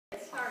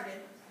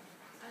started,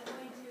 I'm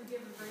going to give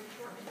a very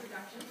short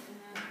introduction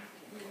and then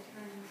I'm going to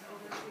turn this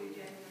over to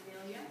Jen and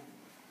Emilia.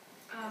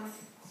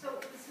 So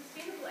the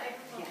Sustainable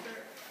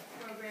Agriculture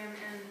Program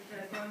and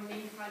the Growing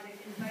Maine Project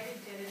invited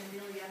Jen and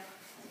Emilia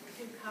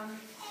to come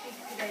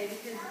speak today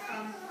because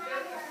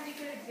they're a pretty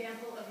good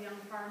example of young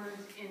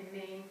farmers in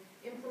Maine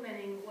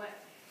implementing what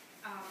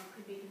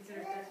could be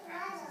considered best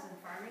practices in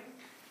farming.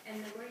 And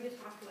they're going to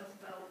talk to us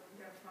about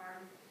their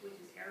farm, which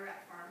is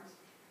Ararat Farms.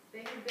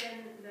 They have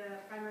been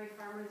the primary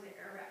farmers at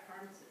Ararat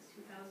Farms since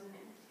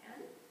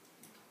 2010.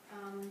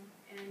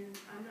 And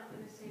I'm not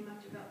going to say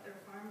much about their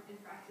farm and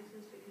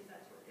practices because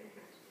that's what they're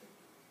here to do.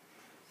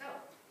 So,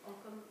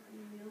 welcome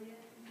Emilia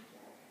and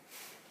Jen.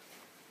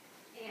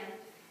 And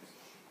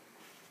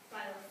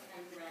Silas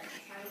and Red.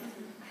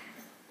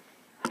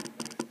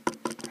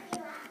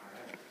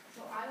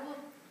 So I will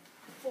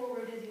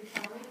forward as you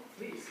tell me.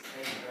 Please,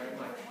 thank you very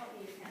much.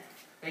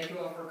 Thank you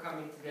all for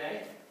coming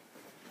today.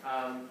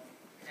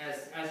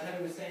 As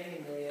Heather was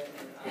saying, Emilia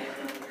and I are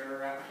on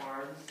Ararat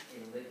Farms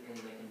in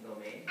Lincolnville,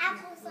 Maine.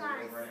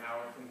 We're over an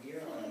hour from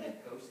here on the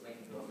mid-coast.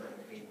 Lincolnville is right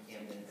between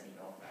Camden and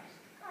Belfast.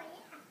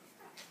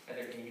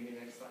 Heather, can you give me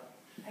the next slide?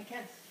 I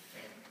can.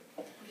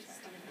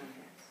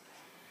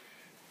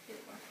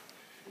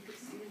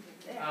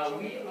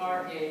 We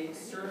are a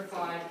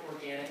certified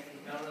organic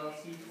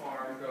LLC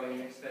farm growing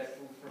mixed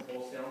vegetables for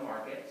wholesale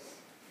markets.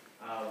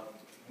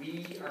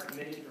 We are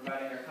committed to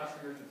providing our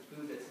customers with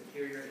food that's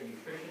superior in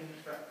nutrition,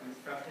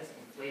 freshness,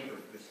 and flavor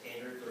to a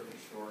standard grocery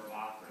store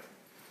offering.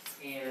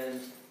 And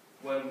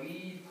when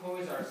we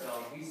pose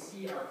ourselves, we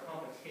see our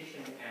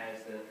competition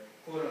as the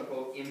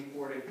quote-unquote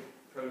imported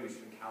produce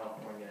from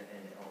California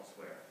and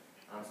elsewhere.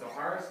 So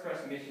our express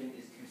mission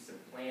is to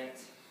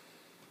supplant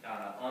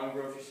on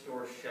grocery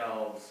store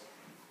shelves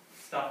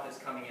stuff that's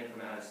coming in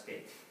from out of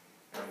state.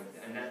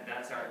 And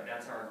that's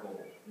our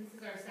goal. This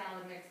is our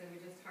salad mix that we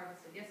just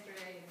harvested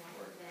yesterday and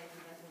one today.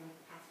 You guys want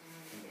to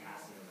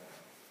pass them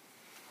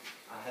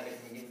around? Heather,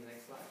 can you give me the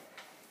next slide?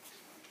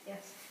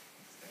 Yes.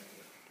 Thank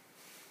you.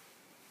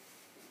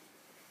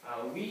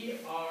 We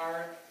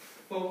are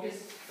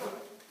focused.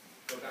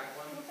 Go back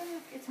one.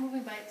 It's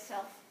moving by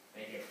itself.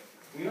 Thank you.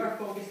 We are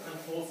focused on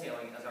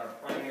wholesaling as our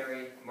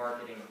primary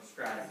marketing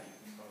strategy.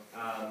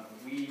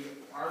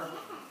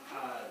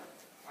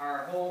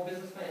 Our whole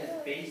business plan is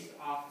based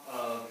off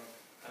of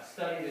a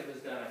study that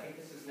was done, I think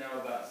this is now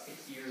about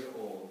 6 years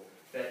old,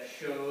 that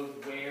shows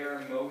where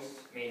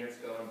most Mainers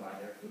go and buy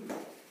their food.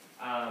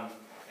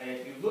 And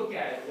if you look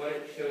at it, what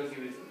it shows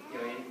you is,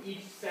 in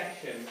each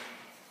section,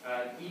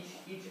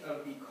 each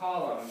of the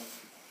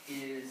columns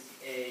is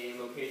a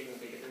location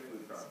that they get their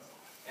food from.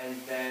 And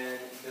then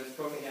it's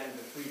broken down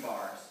into 3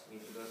 bars,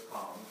 each of those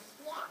columns,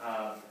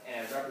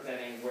 and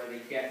representing where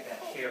they get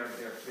that share of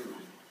their food.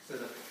 So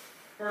the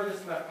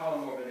furthest left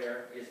column over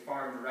there is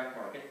farm direct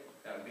market.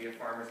 That would be a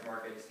farmer's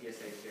market, a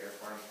CSA share,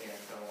 farm stand,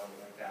 so on,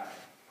 like that.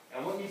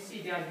 And what you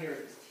see down here is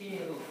this teeny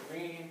little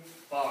green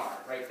bar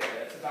right there.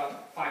 That's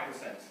about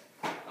 5%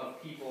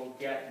 of people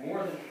get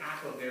more than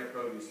half of their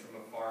produce from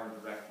a farm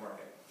direct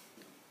market.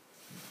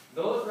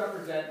 Those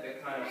represent the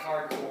kind of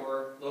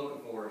hardcore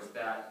locavores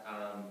that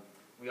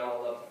we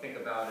all love to think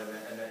about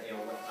and that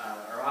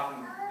are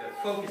often the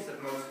focus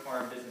of most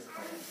farm business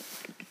plans.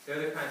 They're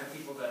the kinds of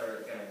people that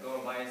are going to go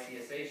and buy a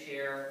CSA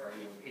share or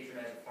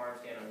patronize a farm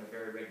stand on a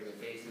very regular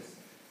basis.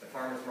 The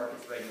farmers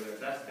market's regular.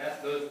 That's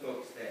those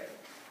folks there.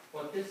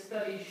 What this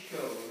study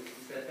shows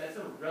is that that's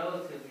a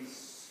relatively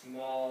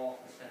small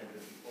percentage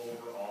of the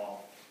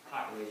overall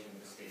population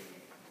of the state of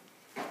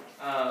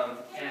Maine.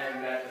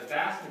 And that the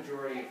vast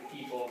majority of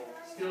people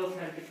still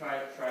tend to try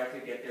to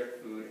get their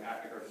food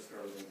at the grocery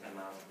store within 10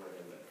 miles of where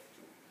they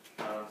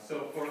live.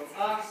 So for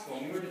us,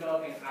 when we were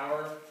developing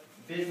our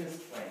business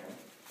plan,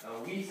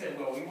 we said,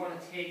 well, we want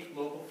to take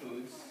local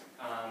foods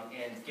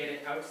and get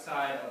it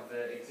outside of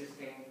the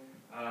existing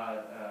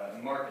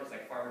markets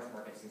like farmers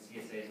markets and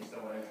CSAs and so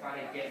on, and try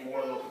to get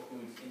more local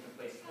foods into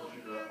places where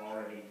people are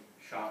already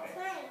shopping.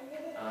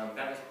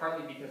 That was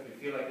partly because we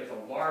feel like there's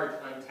a large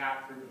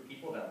untapped group of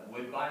people that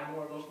would buy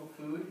more local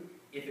food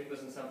if it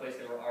was in some place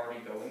they were already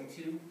going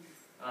to.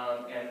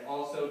 And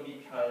also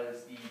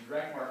because the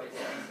direct markets,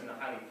 at least in the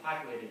highly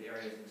populated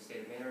areas of the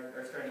state of Maine,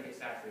 are starting to get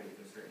saturated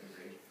to a certain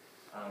degree.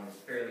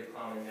 It's fairly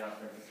common now,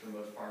 for instance, for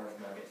most farmers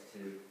markets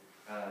to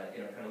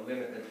kind of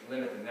limit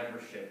the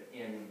membership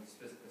in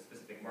a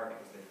specific market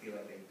because they feel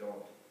like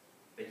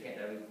they can't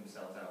dilute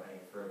themselves out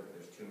any further.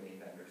 There's too many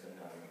vendors and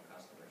not enough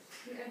customers.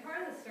 And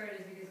part of the start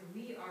is because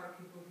we are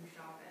people who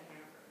shop at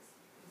Hannaford's,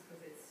 just because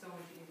it's so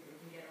much easier. We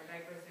can get our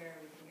diapers there,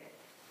 we can get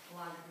a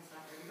lot of different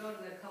stuff there. We go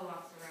to the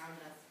co-ops around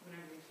us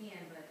whenever we can,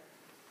 but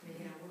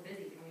we're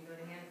busy and we go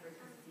to Hannaford's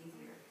because it's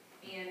easier.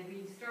 And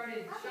we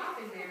started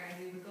shopping there, and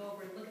we would go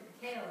over and look at the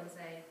kale and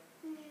say,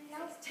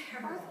 that's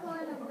terrible.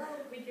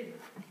 We could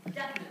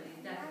definitely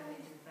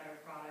do better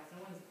products.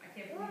 I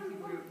can't believe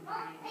people are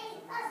buying it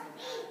so bad.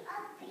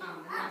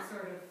 And that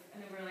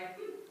and then we're like,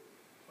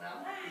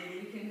 well,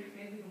 maybe we can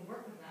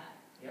work with that.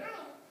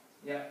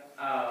 Yeah.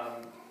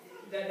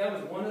 That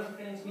was one of the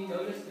things we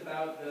noticed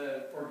about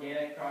the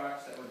organic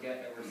products that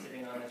we're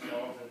sitting on on the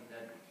shelves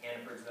at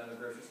Hannaford's and other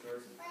grocery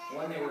stores.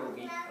 One, they were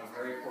weak, of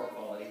very poor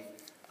quality.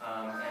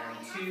 And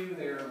two,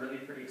 they were really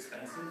pretty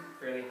expensive,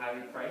 fairly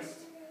highly priced,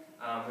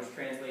 which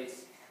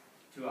translates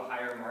to a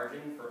higher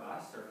margin for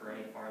us or for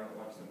any farm that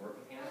wants to work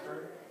with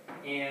Hannaford.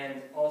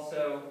 And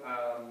also,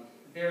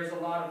 there's a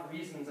lot of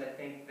reasons I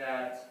think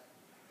that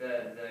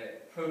the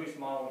produce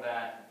model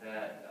that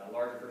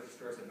larger grocery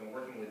stores have been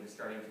working with is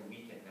starting to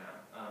weaken now.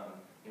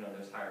 You know,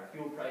 there's higher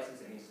fuel prices.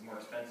 It means it's more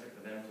expensive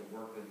for them to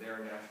work with their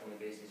nationally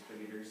based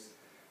distributors.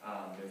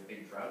 There's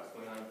big droughts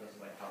going on in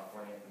places like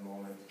California at the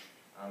moment.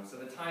 So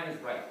the time is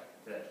right.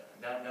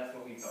 That's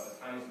what we felt. The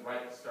time is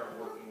right to start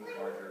working with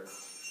larger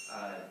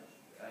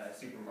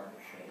supermarket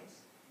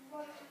chains.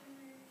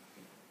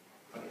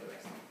 I'll get the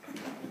rest.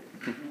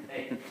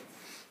 Hey.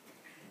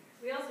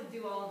 We also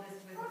do all of this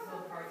with both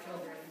of our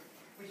children,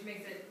 which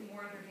makes it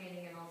more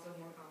entertaining and also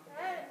more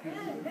complicated.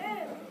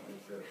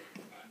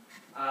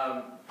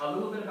 A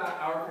little bit about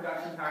our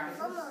production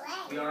practices.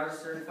 We are a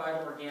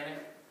certified organic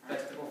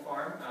vegetable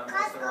farm.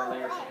 Most of our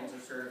layer chickens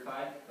are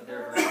certified, but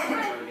they're a very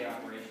small part of the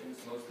operations,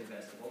 mostly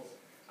vegetables.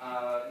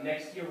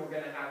 Next year we're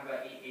going to have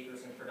about 8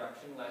 acres in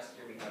production. Last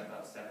year we had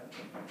about 7.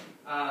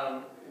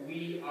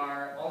 We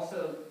are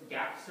also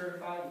G.A.P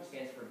certified, which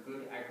stands for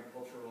Good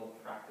Agricultural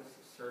Practice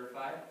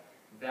Certified.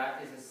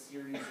 That is a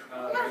series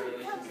of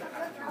regulations that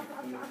have to do with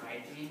food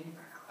hygiene,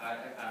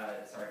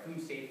 food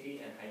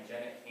safety and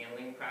hygienic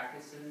handling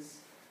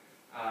practices.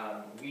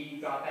 We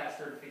got that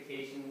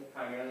certification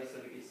primarily so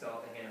we could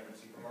sell it to Hannaford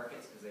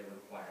supermarkets because they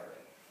require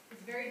it.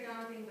 It's very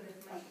daunting, but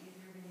it's much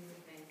easier than you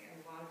would think, and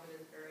a lot of it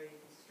is very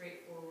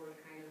straightforward,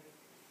 kind of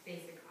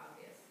basic,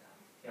 obvious stuff.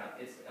 Yeah,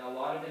 a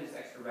lot of it is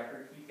extra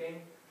record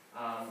keeping.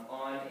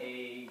 On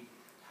a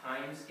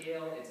time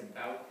scale, it's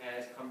about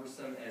as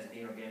cumbersome as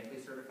being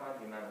organically certified,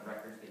 the amount of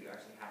records that you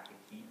actually have to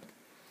keep.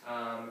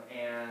 A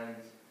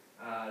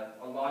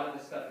lot of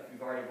the stuff, if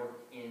you've already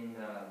worked in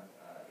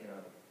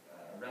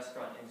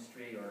restaurant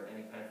industry or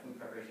any kind of food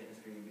preparation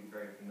industry, you'd be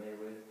very familiar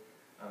with.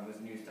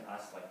 Was news to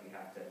us, like we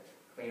have to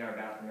clean our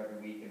bathroom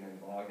every week and then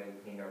log that we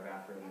cleaned our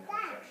bathroom and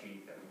have a check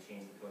sheet that we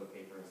changed the toilet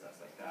paper and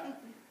stuff like that,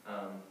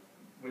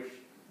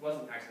 which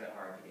wasn't actually that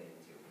hard to get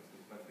into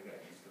once we got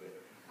used to it.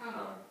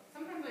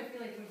 Sometimes I feel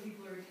like when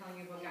people are telling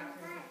you about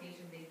G.A.P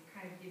certification, they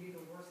kind of give you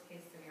the worst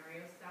case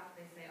scenario stuff.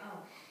 They say,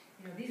 oh,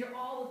 you know, these are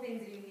all the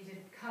things that you need to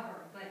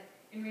cover. But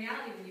in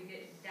reality, when you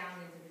get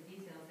down into the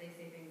details, they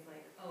say things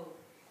like, oh,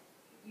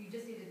 you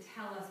just need to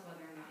tell us whether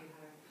or not you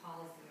have a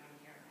policy on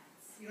your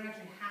nets. You don't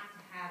actually have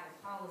to have a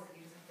policy.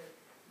 You just have to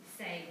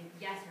say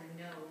yes or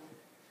no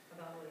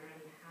about whether or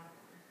not you have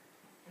one.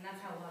 And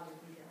that's how a lot of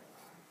the details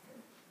are.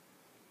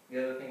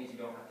 The other thing is you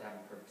don't have to have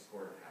a perfect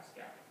score to pass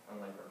G.A.P,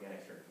 unlike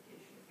organic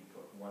certification. If you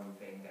put one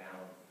thing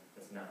down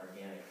that's not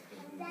organic, you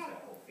can lose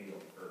that whole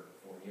field for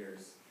 4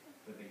 years.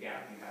 With the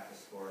G.A.P, you have to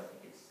score, I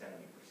think it's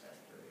 70%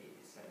 or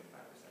 75%,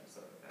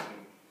 something like that,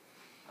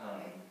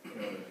 in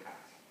order to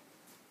pass.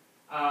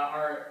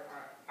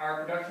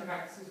 Our production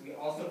practices, we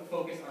also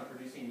focus on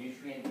producing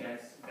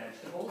nutrient-dense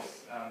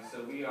vegetables.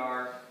 So we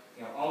are,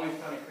 always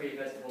trying to create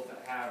vegetables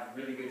that have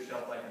really good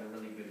shelf life and a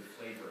really good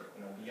flavor,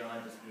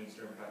 beyond just being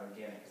certified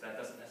organic, because that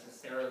doesn't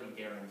necessarily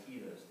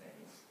guarantee those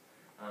things,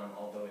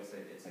 although it's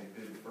a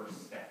good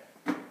first step.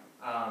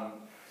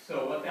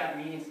 So what that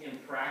means in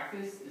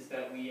practice is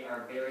that we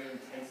are very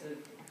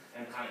intensive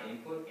and high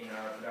input in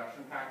our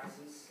production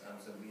practices.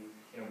 So we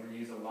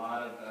use a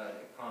lot of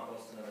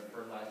compost and other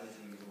fertilizers.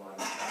 We use a lot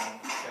of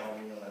shell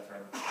meal. That's our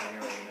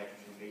primarily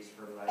nitrogen-based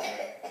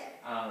fertilizer.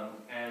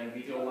 And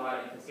we do a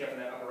lot, you can see up in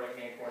that upper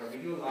right-hand corner, we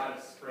do a lot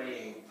of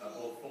spraying,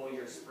 both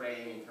foliar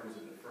spraying in terms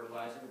of the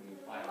fertilizer. We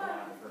apply a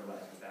lot of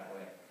fertilizers that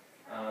way.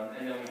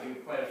 And then we do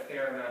quite a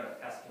fair amount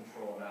of pest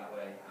control that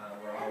way.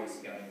 We're always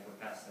scouting for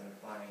pests and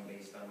applying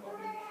based on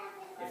what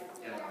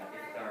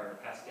if our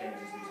pest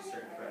damages reach a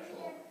certain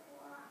threshold.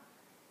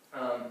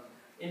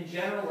 In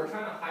general, we're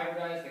trying to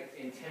hybridize the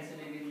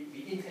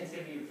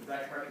intensivity of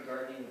direct market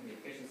gardening with the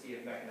efficiency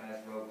of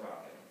mechanized row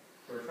cropping.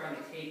 So we're trying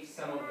to take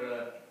some of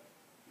the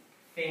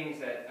things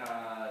that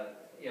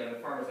the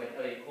farmers like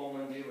Elliot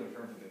Coleman do in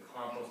terms of the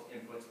compost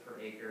inputs per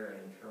acre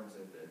and in terms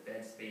of the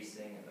bed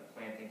spacing and the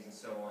plantings and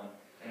so on,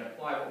 and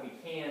apply what we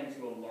can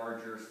to a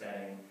larger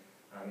setting.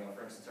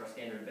 For instance, our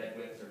standard bed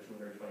widths are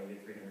 220 to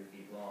 300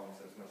 feet long,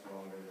 so it's much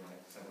longer than like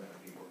someone that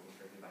would be working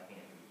strictly by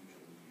hand we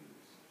usually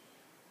use.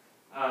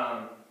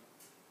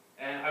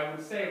 And I would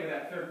say with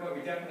that third point,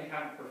 we definitely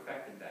haven't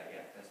perfected that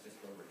yet. That's just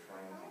where we're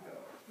trying to go.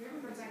 We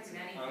haven't perfected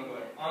anything.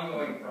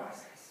 Ongoing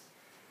process.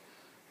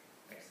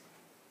 Thanks.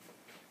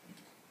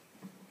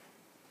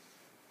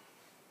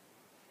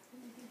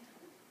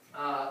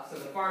 So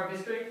the farm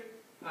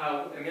district,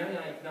 Emilia and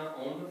I did not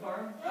own the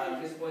farm.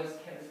 This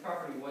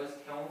property was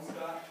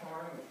Kelmscott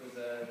Farm, which was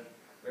a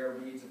Rare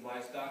Breeds of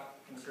Livestock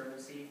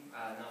Conservancy,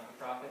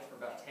 not-for-profit, for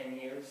about 10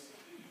 years.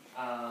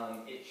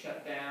 It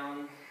shut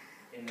down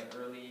in the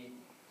early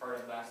part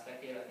of last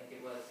decade, I think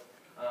it was.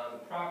 The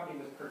property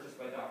was purchased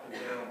by Dr.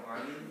 Darrell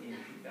Army in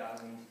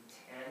 2010.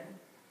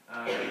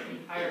 He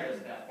hired us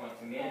at that point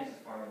to manage this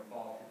farm in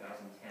fall of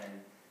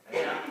 2010. At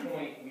that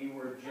point, we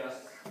were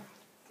just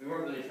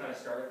weren't really trying to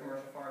start a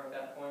commercial farm at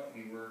that point.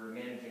 We were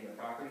managing the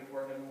property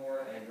for him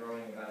more and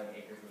growing about an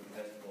acre's worth of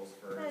vegetables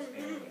for his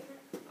family.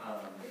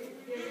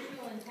 The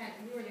original intent,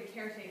 we were the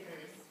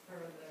caretakers for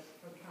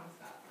the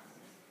Kelmscott farm,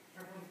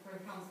 or for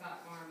the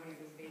Kelmscott farm when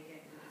it was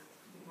vacant and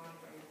was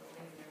monitoring the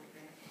buildings and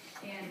everything.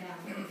 And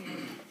when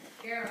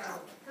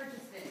Garrow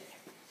purchased it,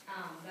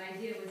 the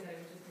idea was that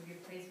it was just going to be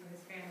a place for his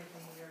family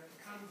from New York to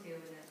come to,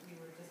 and that we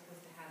were just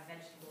supposed to have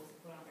vegetables to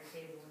put on their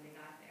table when they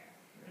got there.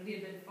 And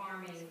we had been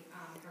farming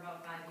for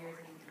about 5 years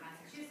in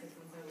Massachusetts,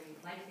 and so we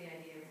liked the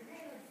idea. We said,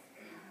 hey,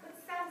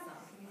 let's sell some.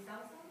 Can you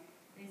sell some?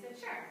 And he said,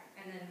 sure.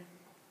 And then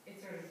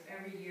it sort of,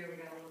 every year we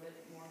got a little bit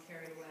more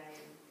carried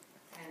away,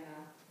 and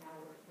now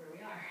we're where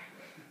we are.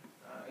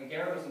 And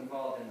Garrett was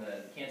involved in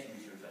the cancer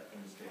research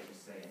industry, I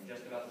should say, and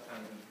just about the time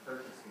that he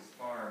purchased his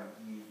farm,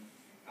 he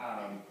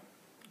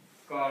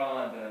got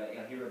on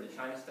he wrote the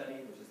China Study,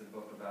 which is a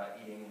book about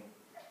eating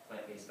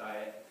plant-based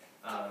diet,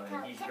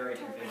 and he's very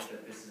convinced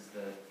that this is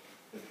the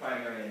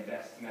primary and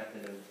best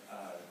method of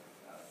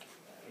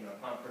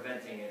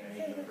preventing and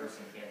even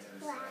reversing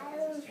cancers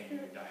is changing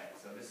your diet.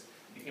 So this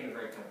became a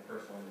very kind of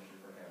personal issue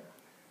for him,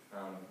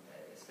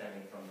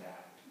 stemming from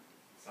that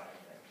side of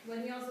things.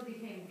 When he also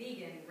became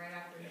vegan right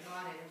after he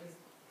bought it, which was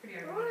pretty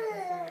ironic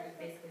because it was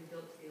basically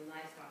built to be a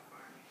livestock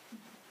farm.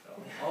 So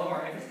all of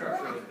our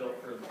infrastructure was built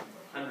for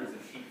hundreds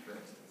of sheep, for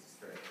instance. It's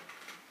very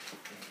interesting.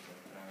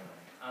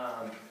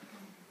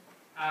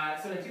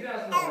 So in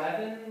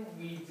 2011,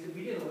 we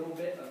did a little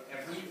bit of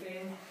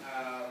everything.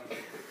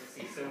 Let's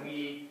see. So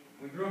we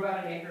grew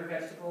about an acre of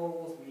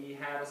vegetables. We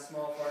had a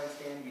small farm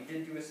stand. We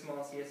did do a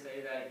small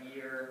CSA that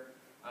year.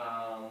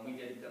 We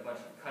did a bunch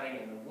of cutting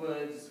in the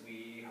woods.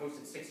 We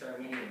hosted 6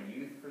 Armenian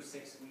youth for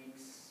 6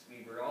 weeks.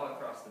 We were all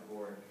across the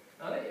board.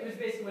 It was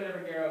basically whatever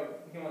Garrow,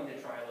 he wanted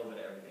to try a little bit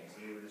of everything,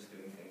 so we were just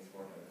doing things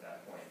for him at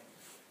that point.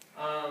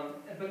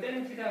 But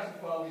then in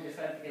 2012, we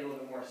decided to get a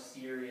little bit more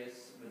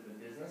serious with the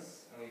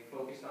business, and we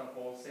focused on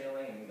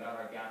wholesaling, and we got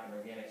our G.A.P and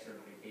organic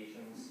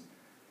certifications.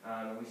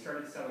 We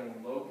started selling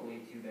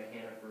locally to the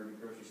Hannaford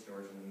grocery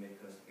stores in the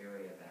Mid-Coast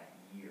area that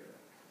year.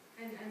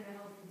 And the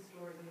health food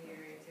stores in the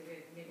area too.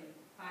 We had maybe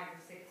 5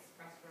 or 6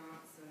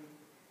 restaurants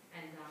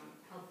and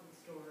health food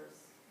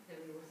stores that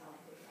we were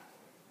selling food at.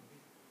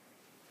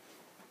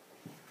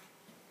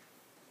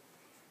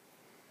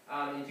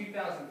 In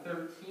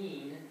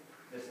 2013,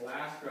 this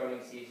last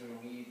growing season,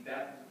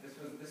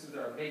 this was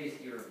our biggest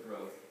year of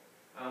growth.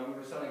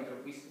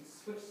 We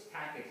switched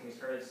tactics and we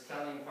started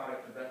selling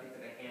product directly to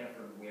the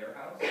Hannaford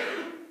warehouse.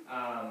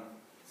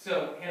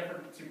 So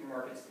Hannaford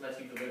Supermarkets lets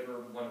you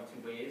deliver one of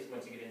 2 ways.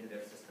 Once you get into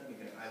their system, you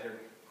can either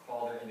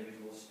call their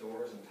individual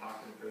stores and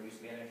talk to the produce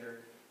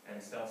manager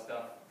and sell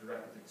stuff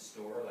directly to the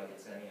store like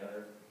it's any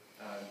other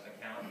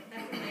account.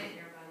 That's a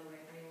nightmare, by the way,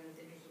 if anyone's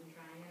interested in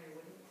trying it or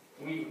wouldn't.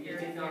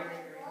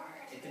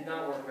 It did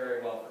not work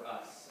very well for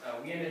us.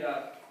 We ended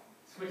up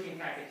switching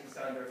tactics and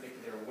selling directly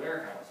to their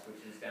warehouse,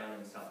 which is down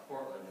in South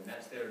Portland, and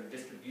that's their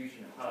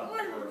distribution hub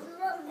for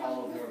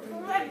all of Northern New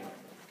England.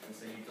 And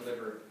so you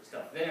deliver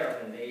stuff there,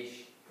 and they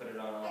put it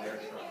on all their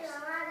trucks.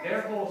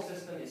 Their whole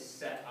system is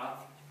set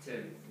up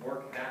to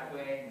work that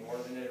way more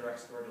than a direct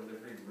store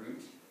delivery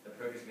route. The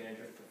produce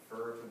managers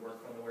prefer to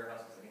work from the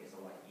warehouse because I think it's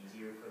a lot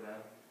easier for them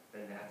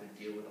than to have to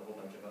deal with a whole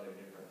bunch of other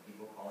different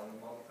people calling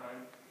them all the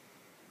time.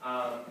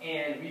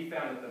 And we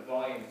found that the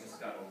volumes just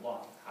got a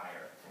lot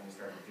higher when we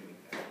started doing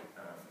that.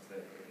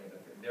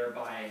 They're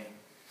buying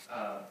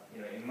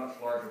in much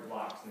larger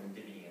blocks and then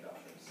divvying it up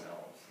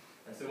themselves.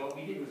 And so what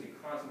we did was we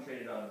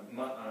concentrated on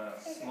a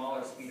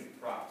smaller suite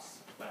of crops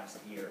last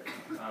year,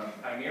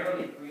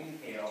 primarily green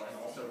kale and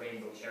also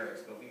rainbow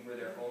carrots, but we were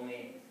their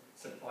only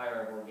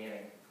supplier of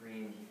organic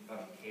green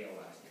bunch kale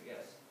last year.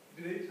 Yes?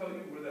 Do they tell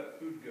you where that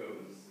food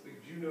goes? Like,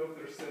 do you know if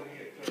they're selling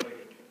it to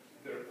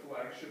their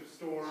flagship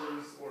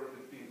stores or if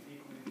it's being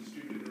equally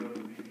distributed around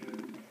the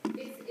region?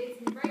 It's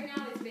right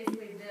now it's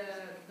basically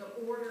the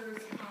orders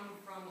come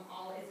from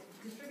it's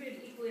distributed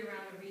equally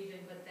around the region,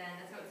 but then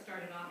that's how it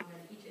started off, and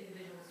then each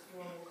individual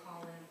store will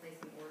call in and place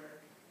an order.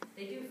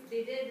 They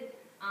did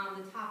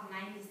the top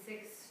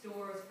 96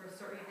 stores for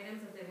certain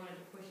items that they wanted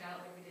to push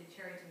out, like we did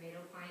cherry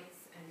tomato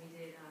pints, and we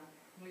did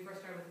when we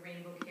first started with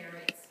rainbow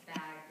carrots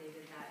bag, they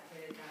did that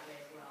way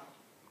as well.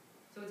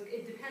 So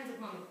it depends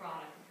upon the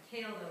product.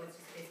 Kale, though, it's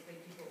just basically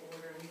people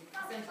order. We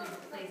essentially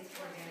replaced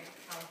organic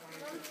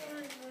California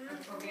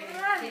organic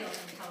kale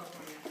from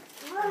California.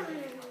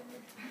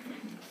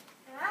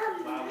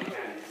 Wow, we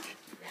had it.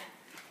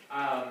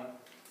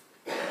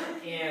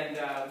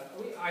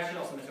 I should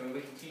also mention,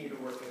 we continue to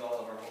work with all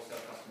of our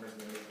wholesale customers in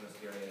the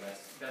Midwest area.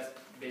 That's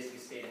basically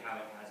stayed how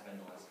it has been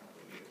the last couple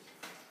of years.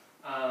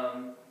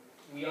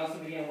 We also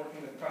began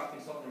working with crop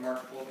consultant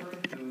Mark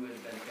Fulford, who has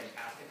been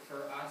fantastic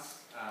for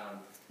us.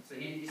 So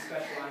he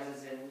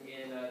specializes in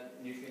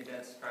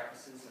nutrient-dense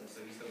practices, and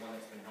so he's the one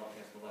that's been helping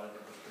us with a lot of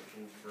the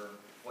prescriptions for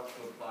what to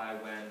apply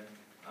when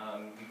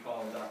we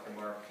call him Dr.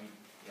 Mark.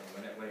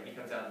 When he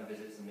comes out and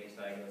visits and makes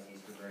diagnoses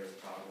for various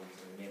problems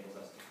and enables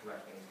us to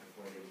correct things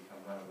before they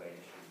become runaway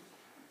issues.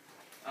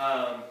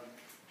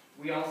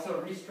 We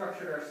also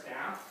restructured our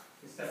staff.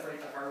 to separate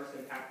the harvest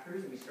and pack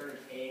crews, and we started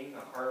paying the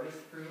harvest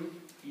crew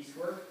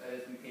piecework. That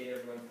is, we paid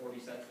everyone 40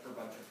 cents per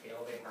bunch of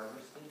kale they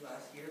harvested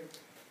last year.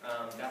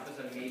 That was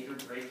a major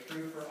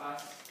breakthrough for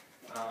us.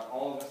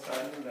 All of a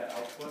sudden, the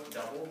output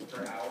doubled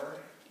per hour.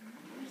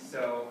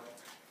 So,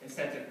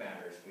 incentive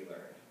matters, we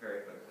learned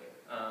very quickly.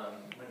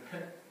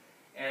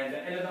 And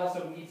it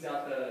also weeds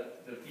out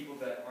the people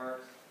that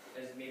aren't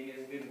maybe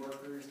as good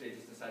workers. They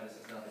just decide this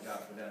is not the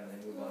job for them, and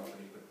they move on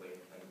pretty quickly,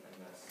 and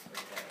that's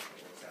what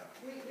works out.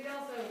 We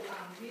also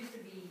we used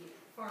to be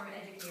farm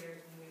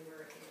educators when we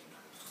were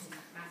in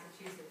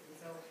Massachusetts, and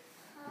so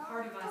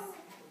part of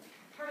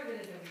it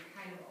is that we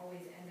kind of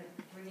always end up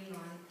bringing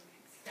on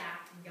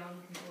staff,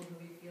 young people who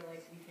we feel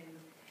like we can,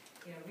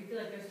 we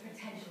feel like there's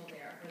potential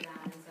there for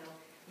that, and so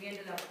we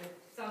ended up with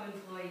some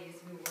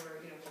employees who were,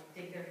 would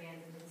dig their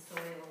hands into the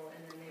soil, and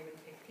then they would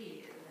pick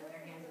peas, and then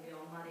their hands would be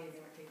all muddy, and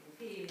they were picking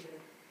peas,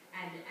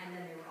 and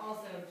then they were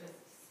also just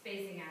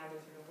spacing out and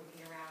sort of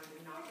looking around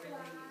and not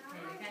really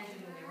paying attention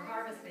when they were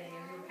harvesting,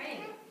 and we were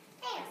paying them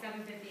like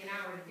 $7.50 an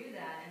hour to do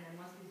that, and then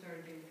once we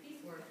started doing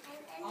piecework,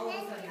 all of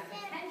a sudden that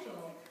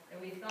potential that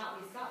we thought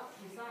we saw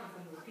in some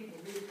of those people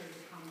really started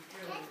to come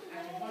through.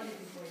 Actually, one of these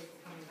employees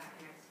is coming back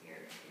next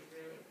year, and she's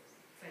really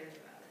excited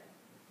about it.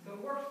 So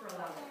it worked for a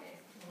lot of ways.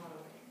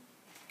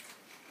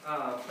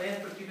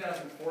 Plans for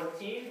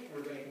 2014,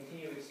 we're going to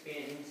continue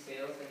expanding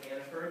sales in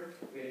Hannaford.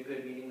 We had a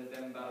good meeting with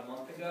them about a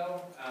month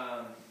ago.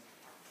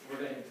 We're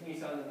going to continue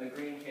selling them the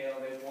green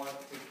kale. They want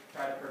to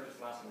try to purchase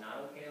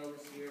lacinato kale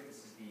this year.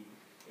 This is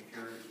if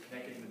you're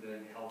connected with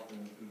the health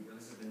and food,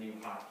 this is the new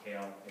hot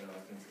kale.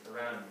 It's been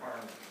around in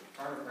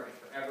farmer market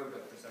forever,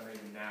 but for some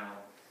reason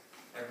now,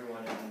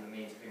 everyone in the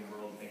mainstream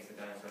world thinks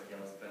that dinosaur kale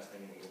is the best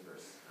thing in the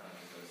universe.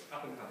 So it's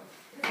up and coming.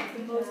 It's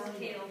the most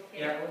kale.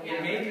 Yeah,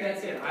 maybe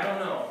that's it. I don't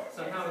know.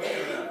 Somehow it's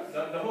showing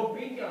up. The whole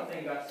green kale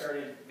thing got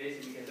started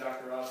basically because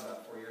Dr. Ross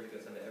about 4 years ago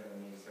said that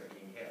everyone needs to start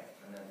eating kale.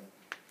 And then,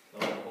 lo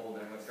and behold,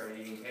 everyone started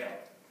eating kale.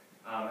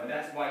 And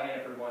that's why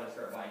Hannaford wanted to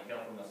start buying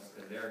kale from us, is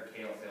because their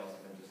kale sales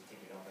have been just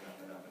ticking up and up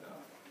and up and up.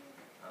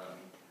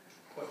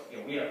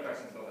 We have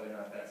questions about whether or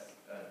not that's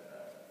a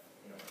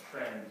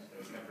trend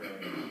that's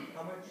temporary.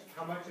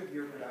 How much of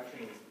your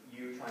production is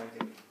you trying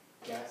to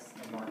guess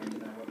and market to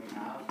them what you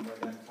have, or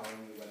them telling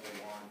you what they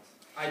want?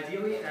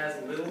 Ideally,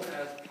 as little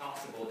as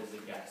possible is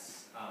a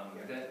guess.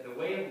 The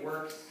way it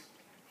works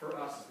for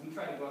us is we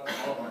try to go out to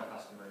all of our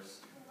customers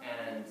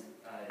and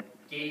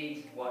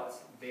gauge what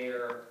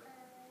their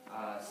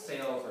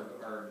sales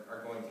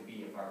are going to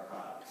be of our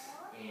products.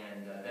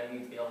 And then we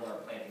build our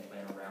planting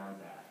plan around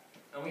that.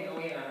 And we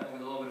with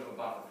a little bit of a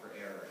buffer for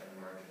error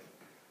and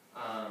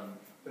margin.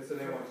 But so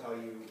they won't tell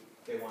you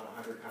they want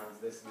 100 pounds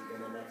this week,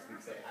 and then next week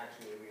say,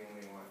 actually, we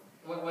only want...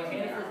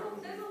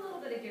 There's a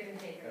little bit of give and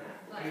take in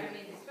that, but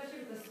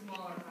especially with the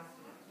smaller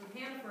customers. With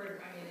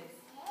Hannaford,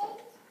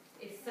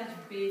 it's such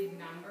big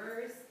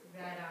numbers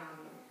that,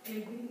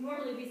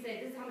 normally we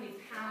say, this is how many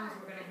pounds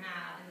we're going to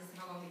have, and this is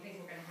how long we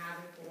think we're going to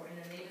have it for, and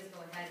then they just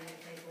go ahead and they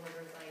place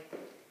orders like,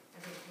 I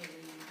think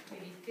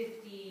maybe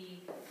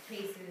 50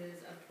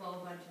 cases of 12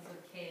 bunches of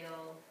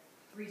kale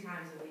 3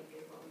 times a week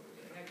is what we were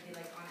doing. That would be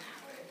like on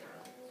average, or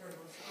sort of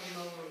a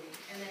lower week.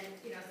 And then,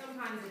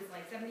 sometimes it's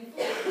like 74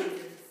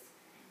 cases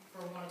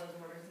for one of those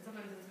orders, and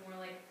sometimes it's more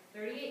like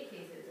 38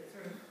 cases. It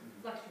sort of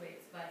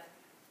fluctuates, but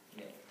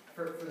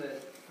for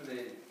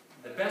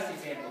the best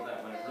example of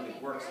that when it really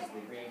works is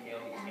the green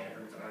kale, because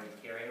Hannaford's already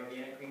carrying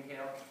organic green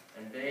kale,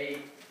 and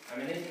they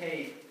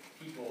pay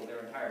people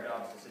their entire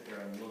jobs to sit there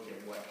and look at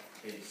what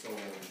they've sold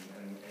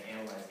and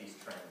analyze these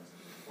trends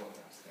and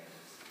forecast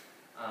things.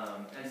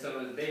 And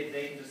so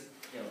they can just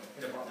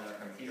hit a button on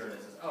their computer and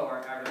it says, oh,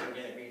 our average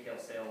organic green kale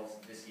sales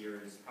this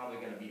year is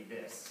probably going to be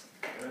this.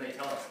 And then they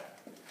tell us that.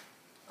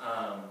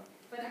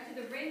 But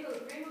actually, the rainbow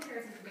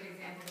carrots is a good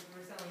example, because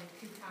we're selling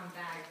 2-pound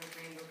bags of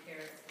rainbow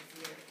carrots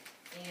this year,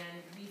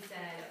 and we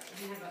said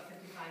we had about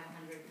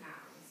 5,500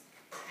 pounds,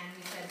 and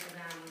we said to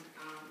them,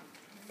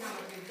 "This is how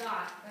much we've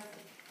got."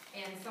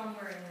 And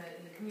somewhere in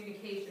the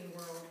communication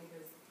world,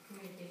 because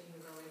communication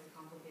is always a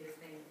complicated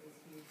thing with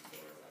these huge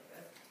stores like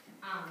this,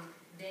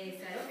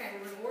 they said, "Okay,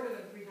 we're going to order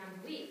them 3 times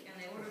a week," and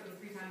they ordered them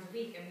 3 times a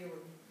week, and we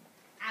were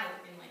out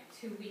in like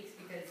 2 weeks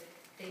because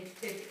they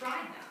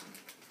tried them.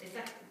 They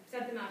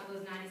sent them out to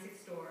those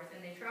 96 stores,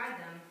 and they tried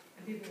them,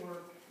 and people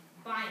were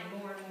buying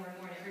more and more and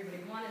more, and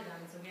everybody wanted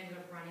them, so we ended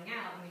up running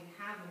out, and we didn't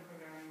have them for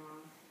very long.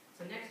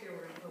 So next year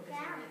we're going to focus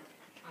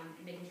on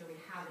making sure we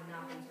have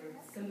enough and sort of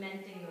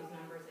cementing those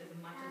numbers as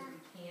much as we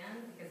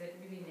can, because it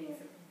really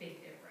makes a big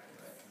difference.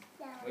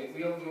 Right.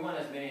 We want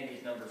as many of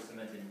these numbers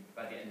cemented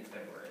by the end of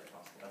February as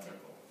possible. That's our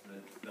goal. So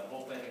the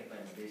whole planting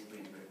plan is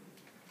basically written,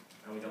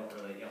 and we don't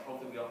really,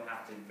 hopefully we don't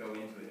have to go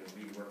into it and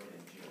rework it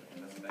in June,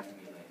 and that can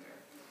be a nightmare.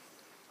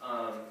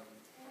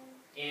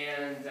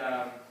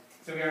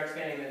 So we are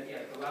expanding the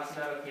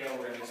lacinato kale.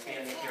 We're going to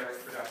expand the carrot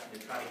production to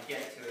try to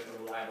get to a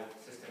reliable,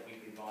 consistent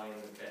weekly volume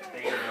that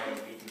they know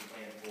we can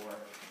plan for.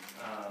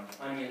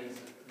 Onions,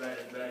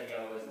 red and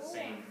yellow is the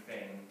same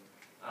thing,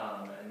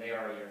 and they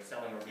are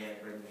selling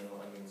organic red and yellow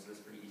onions, so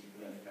it's pretty easy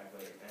for them to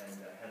calculate, and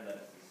head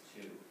lettuces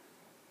too.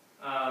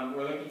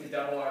 We're looking to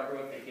double our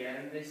growth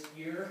again this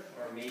year,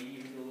 or maybe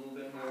even a little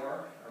bit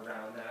more.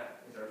 Around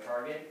that is our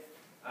target.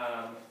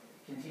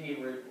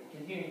 We're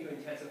continuing to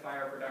intensify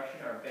our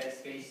production. Our bed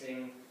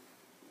spacing,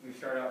 we've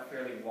started out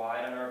fairly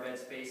wide on our bed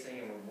spacing,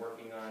 and we're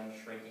working on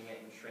shrinking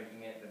it.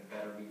 The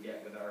better we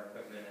get with our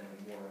equipment, and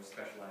the more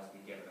specialized we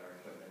get with our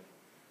equipment.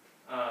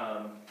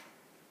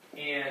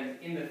 And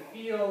in the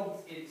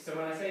field, so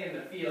when I say in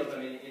the field, I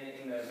mean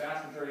in the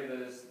vast majority of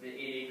the 8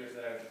 acres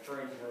that I was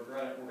referring to, we're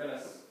going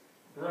to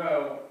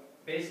grow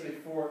basically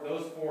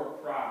those 4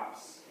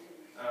 crops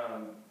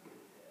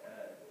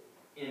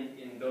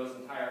in those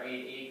entire 8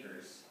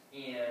 acres.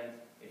 And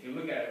if you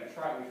look at it, we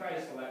try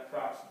to select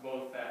crops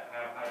both that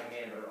have high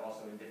demand but are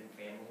also in different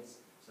families,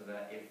 so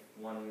that if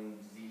one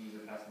disease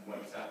or pest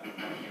wipes out the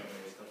family,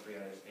 there's still 3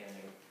 others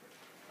standing.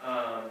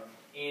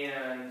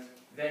 And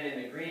then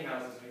in the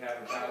greenhouses, we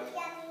have about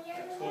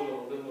a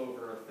total of a little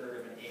over a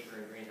third of an acre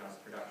in greenhouse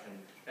production.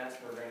 That's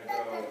where we're going to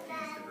grow a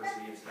huge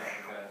diversity of stuff.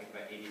 We've got, I think,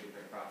 about 80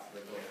 different crops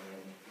that are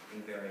growing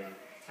in very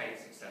tight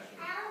succession.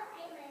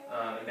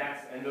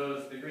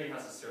 The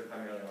greenhouses serve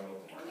primarily our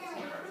local markets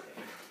in our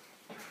state.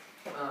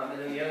 And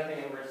then the other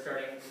thing that we're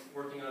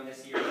working on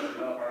this year is to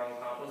develop our own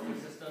composting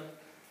system.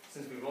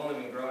 Since we've only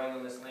been growing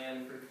on this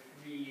land for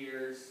 3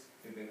 years,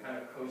 we've been kind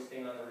of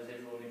coasting on the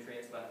residual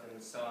nutrients left in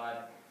the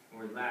sod.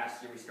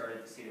 Last year we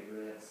started to see that we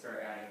really had to start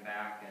adding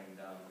back, and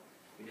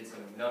we did some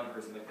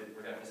numbers and looked at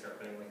we're going to have to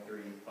start putting like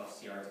 30+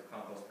 yards of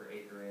compost per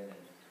acre in,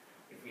 and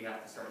if we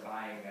have to start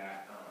buying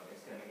that,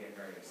 it's going to get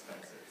very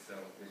expensive. So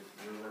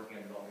we're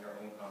working on developing our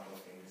own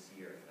composting this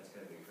year. That's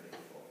going to be a pretty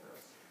good goal for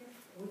us.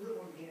 With the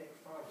organic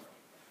farming,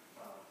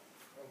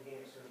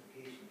 organic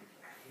certification,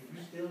 do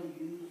you still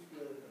use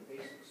the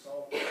basic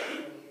salt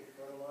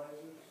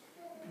fertilizers?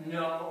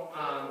 No,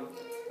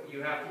 you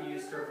have to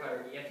use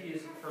fertilizers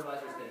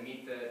that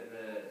meet the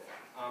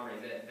OMRI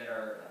that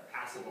are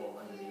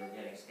passable under the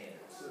organic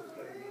standards. So it's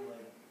going to be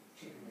like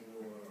chicken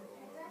manure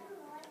or...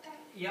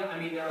 Yeah, I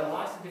mean there are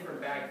lots of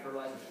different bag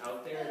fertilizers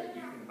out there that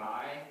you can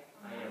buy,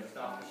 just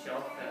off the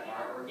shelf that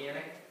are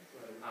organic.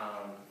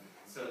 Right.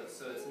 So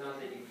it's not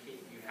that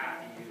you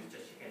have to use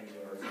just chicken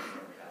manure or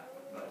something like that,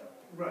 but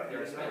Right,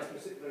 they're it's not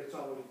expensive. specific, but it's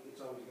always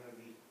going to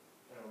be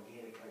an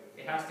organic type of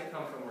thing. It has to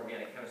come from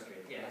organic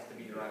chemistry. Yeah, it has to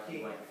be derived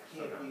from life.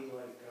 Can't be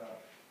like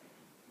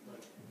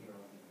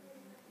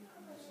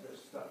the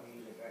stuff we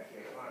use in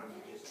backyard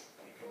farming, it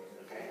comes in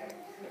a bag,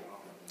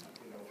 compost.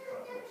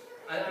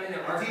 I mean,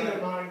 there are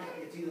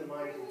It's either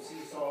mined from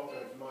sea salt or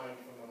it's mined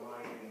from a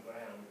mine in the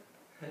ground.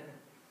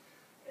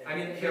 I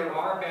mean, there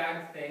are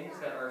bagged things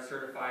that are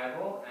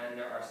certifiable, and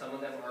there are some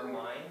of them are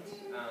mined.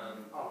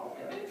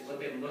 What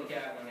they look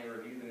at when they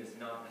review them is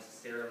not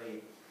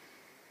necessarily.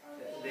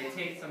 They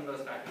take some of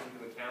those factors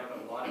into account,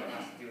 but a lot of it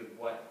has to do with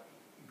what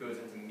goes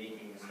into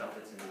making the stuff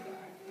that's in the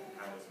bag and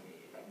how it's made.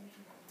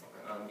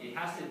 It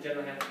has to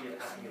generally have to be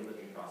a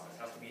living process.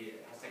 It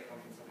has to come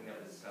from something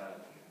that was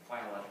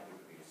biologically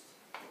produced,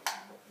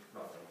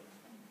 roughly.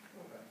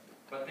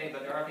 But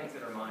there are things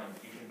that are mined.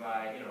 You can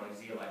buy, like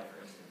zeolite, for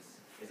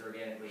instance, is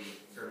organically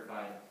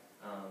certified,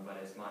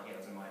 but it's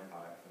it's a mined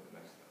product from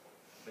Mexico.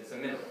 But it's a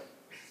mineral.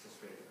 It's a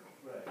straight mineral.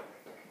 Right.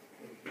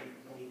 If you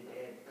need to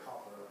add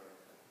copper or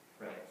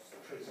Right.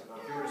 trace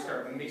amount. If you were to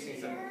start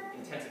mixing some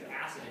intensive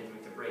acid into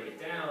it to break it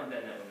down,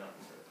 then that would not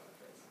be certified,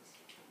 for instance.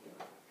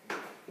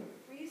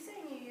 Were you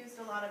saying you used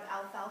a lot of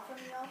alfalfa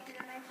meal for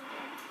your nitrogen?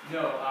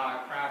 No,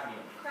 crab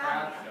meal.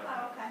 Crab meal. meal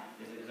Oh, okay.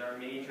 is our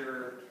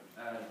major,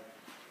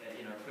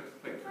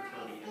 quick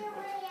fertility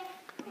input.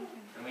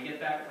 And we get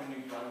that from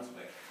New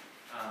Brunswick.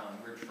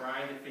 We're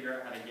trying to figure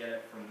out how to get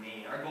it from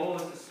Maine. Our goal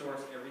is to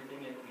source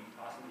everything that we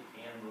possibly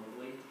can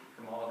locally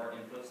from all of our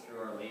inputs through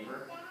our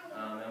labor.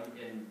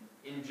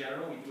 In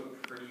general, we do a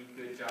pretty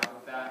good job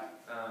with that.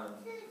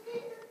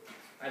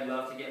 I'd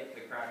love to get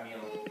the crab meal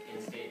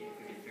in-state if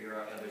we could figure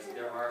out,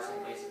 there are some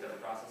places that are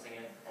processing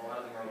it. A lot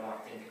of them are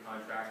locked into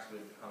contracts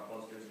with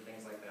composters and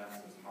things like that,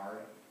 so it's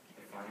hard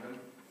to find them.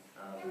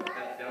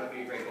 But that would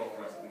be a great goal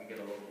for us if we could get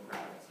a local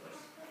crab meal source.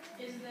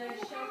 Is the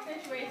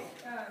shellfish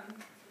waste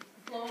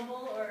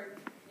flowable or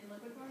in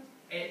liquid form?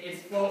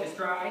 It's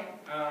dry.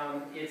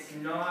 It's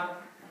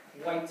not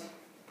quite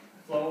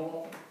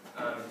flowable.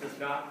 It does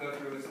not go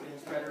through a spin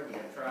spreader. We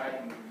have tried,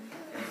 and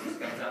it just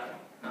comes up.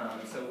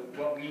 So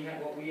what we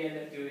end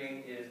up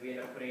doing is we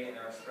end up putting it in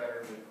our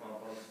spreader with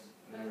compost,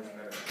 manure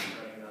spreader,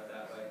 spreading it out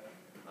that way.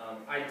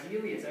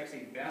 Ideally, it's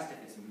actually best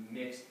if it's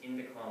mixed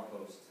into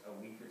compost a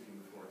week or two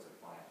before it's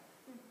applied,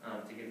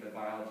 to give the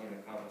biology in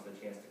the compost a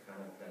chance to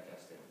kind of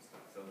digest it and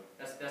stuff. So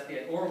that's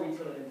the, or we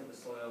till it into the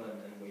soil and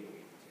wait a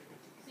week or two.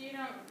 So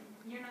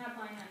you're not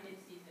applying that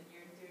mid-season,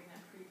 you're doing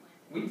that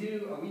pre-planting?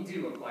 We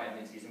do apply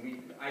it mid-season.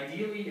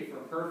 Ideally, if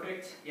we're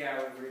perfect,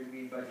 yeah,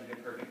 we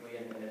budgeted perfectly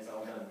and it's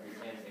all done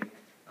pre-planting.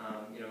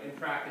 In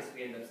practice,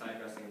 we end up side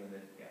dressing with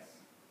it, yes.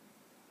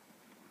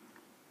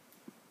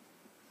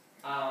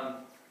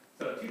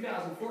 So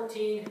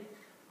 2014,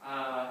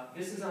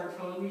 this is our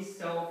totally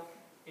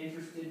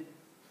self-interested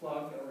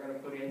plug that we're going to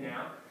put in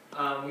now.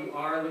 We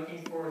are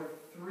looking for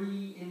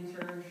 3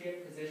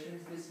 internship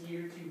positions this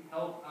year to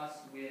help us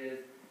with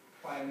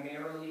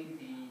primarily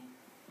the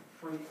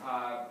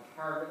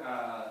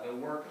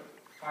work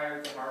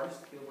prior to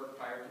harvest, field work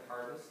prior to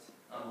harvest,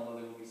 although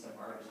there will be some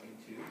harvesting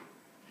too.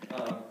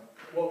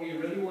 What we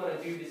really want to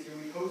do this year,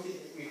 we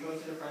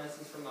posted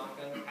apprentices from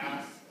Naka in the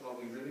past.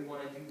 What we really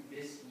want to do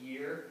this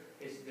year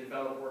is to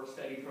develop work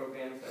study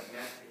programs that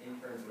match the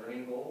interns'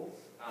 learning goals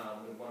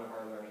with one of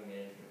our learning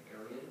management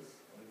areas,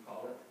 we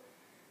call it.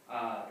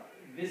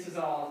 This is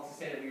all to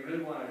say that we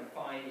really want to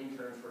find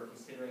interns who are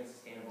considering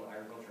sustainable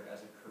agriculture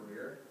as a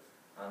career.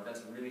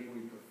 That's really who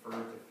we prefer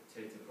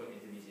to put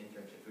into these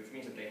internships, which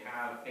means that they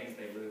have things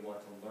they really want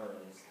to learn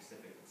in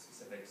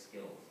specific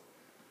skills.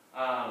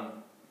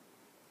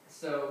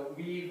 So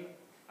we've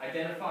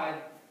identified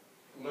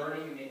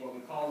what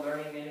we call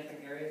learning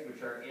management areas,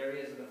 which are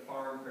areas of the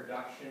farm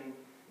production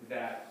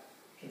that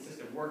consist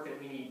of work that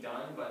we need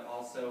done, but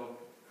also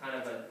kind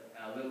of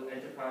a little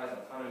enterprise,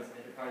 autonomous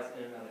enterprise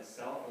in and of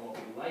itself. And what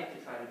we like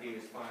to try to do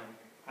is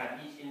have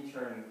each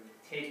intern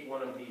take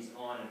one of these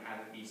on and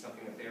have it be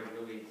something that they're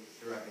really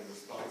directly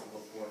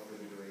responsible for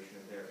the duration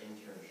of their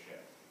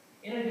internship.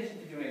 In addition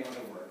to doing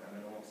other work, I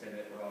won't say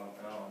that we're all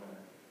going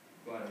to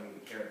go out and move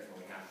the carrots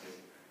when we have to.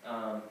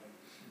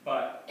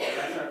 But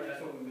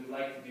that's what we would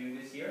like to do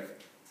this year.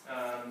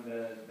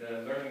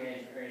 The learning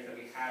management areas that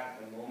we have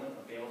at the moment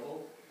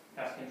available: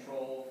 pest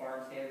control,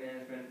 farm stand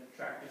management,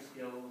 tractor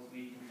skills,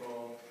 weed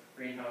control,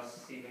 greenhouse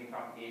seedling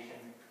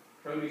propagation,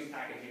 produce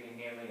packaging and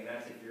handling, and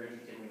that's if you're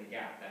interested in the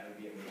G.A.P, that would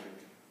be a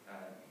major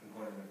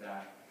component of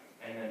that,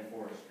 and then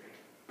forestry.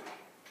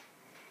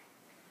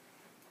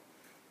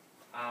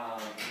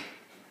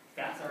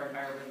 That's our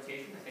entire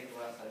presentation. I think the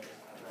last slide just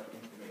has enough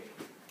information.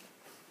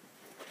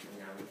 And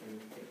now we can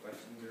take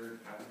questions or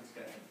have a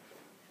discussion.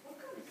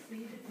 What kind of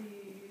seed do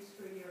you use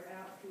for your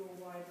outdoor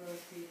wide row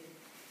seeding?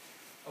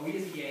 Oh, we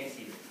use a yang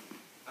seeder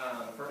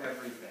for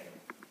everything.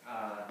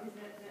 Is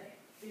that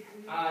big?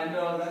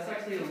 No, that's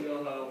actually a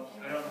wheel hoe.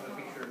 I don't have a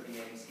picture of the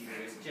yang seeder.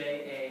 It's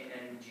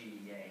J-A-N-G,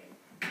 yang.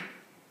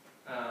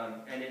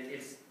 And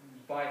it's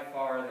by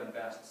far the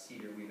best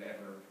seeder we've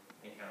ever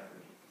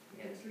encountered.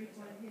 The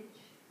 3-point hitch?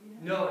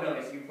 No,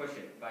 it's you push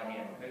it by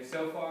hand.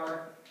 So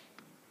far,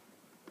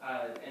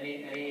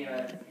 every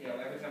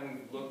time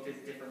we've looked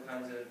at different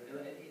kinds of,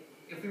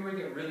 if we were to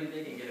get really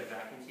big and get a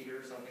vacuum seeder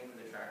or something for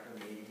the tractor,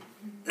 maybe.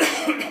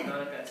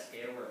 Not at that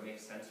scale where it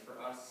makes sense for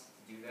us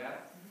to do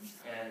that.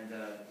 And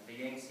the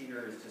yang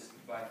seeder is just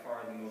by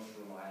far the most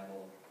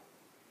reliable.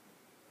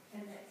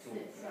 And that's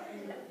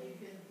something that you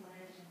can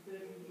plant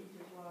 30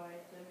 inches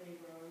wide, so many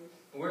rows.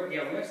 We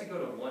actually go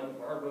to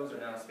our rows are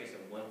now spaced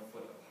at 1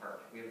 foot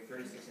apart. We have a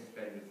 36-inch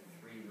bed with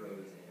 3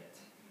 rows in it.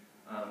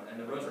 And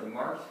the rows are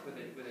marked with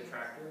a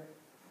tractor.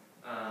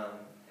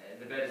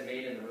 The bed is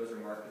made and the rows are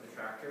marked with a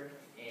tractor.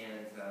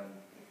 And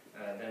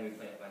then we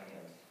plant by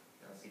hand,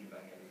 seeded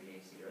by hand with the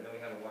yang seeder. And then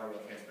we have a water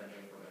well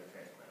transplanter for a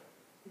transplant.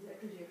 Is that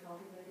because your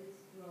cultivators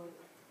will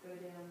go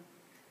down?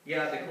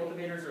 Yeah, the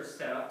cultivators are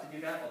set up to do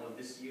that, although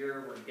this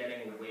year we're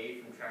getting away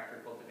from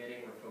tractor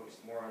cultivating. We're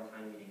focused more on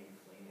time eating and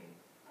flaming.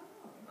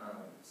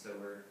 So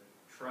we're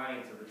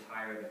trying to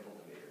retire the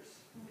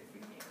cultivators if we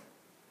can.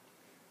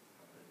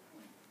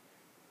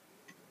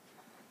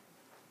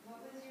 What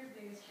was your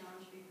biggest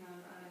challenge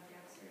become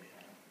G.A.P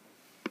certified?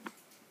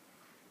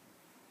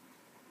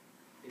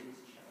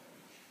 Biggest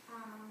challenge?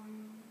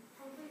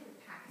 Probably the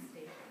pack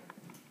station,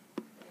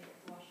 the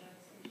washout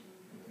station.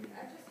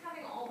 Just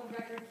having all the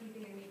record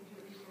keeping and making sure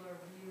that people are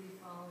really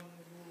following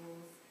the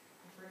rules.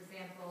 For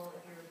example,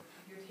 if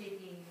you're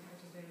taking,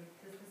 which has been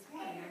this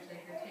morning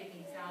actually, if you're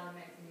taking salad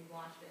mix and you've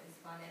washed it and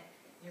spun it,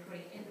 and you're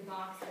putting it in the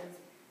boxes,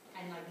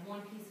 and like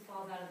one piece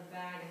falls out of the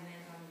bag and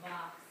lands on the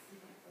box,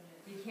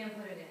 you can't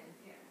put it in.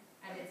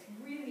 And it's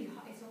really,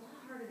 it's a lot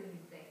harder than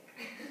you think.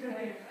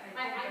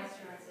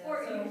 Or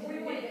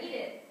you want to eat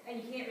it,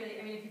 and you can't really,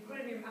 if you put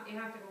it in your mouth, you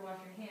have to go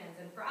wash your hands.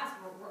 And for us,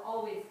 we're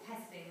always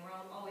testing, we're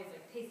always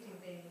like tasting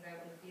things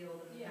out in the field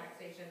and the pack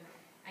station,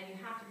 and you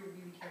have to be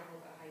really careful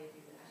about how you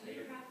do that.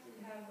 You have to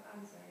have,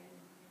 I'm sorry.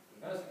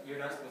 You're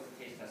not supposed to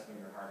taste test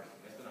when you're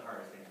harvesting. That's been the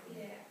hardest thing for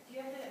me. Yeah. Do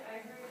you have to,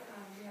 I heard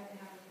you have to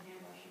have a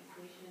hand washing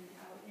station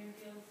out in your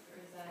fields,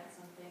 or is that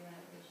something that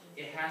we should?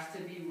 It has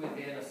to be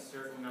within a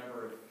certain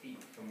number of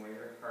feet from where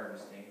you're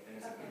harvesting, and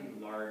it's a pretty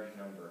large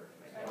number.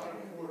 About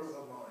a quarter of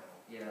a mile.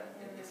 Yeah,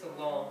 it's a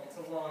long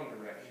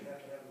direction. You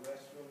have to have a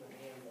restroom and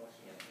hand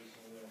washing station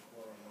within a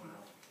quarter of a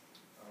mile.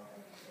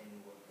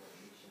 Anywhere where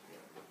you should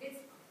be. It's,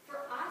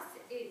 for us,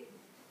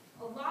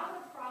 a lot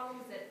of the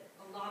problems that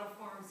a lot of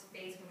farms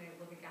face when they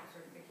look at G.A.P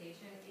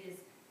certification is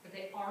that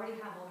they already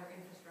have all their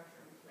infrastructure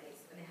in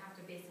place, and they have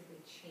to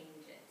basically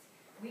change it.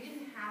 We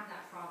didn't have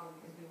that problem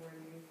because we were a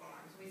new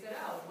farm. So we said,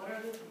 what are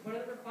the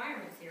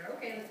requirements here?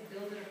 Okay, let's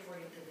build it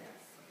according to this.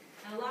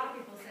 And a lot of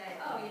people say,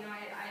 I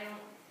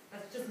don't,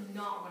 that's just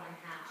not what I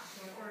have.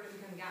 So in order to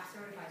become G.A.P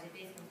certified, they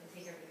basically have to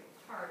take everything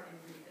apart and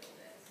rebuild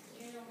it.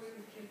 Do you know where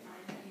we can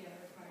find the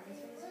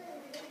requirements for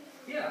this?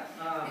 Yeah,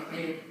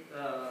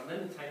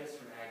 Linda Titus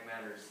from Ag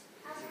Matters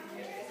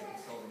is a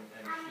consultant,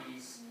 and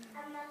she's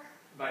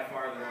by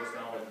far the most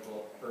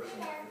knowledgeable person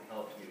that can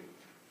help you.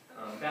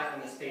 That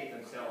and the state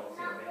themselves,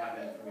 they have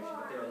that information,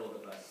 but they're a little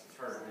bit less, it's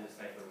harder to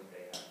decipher what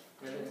they have.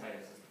 And then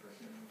Titus is the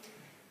person.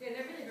 Yeah,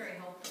 they're really very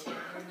helpful.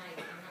 They're nice.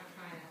 They're not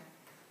trying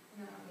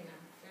to,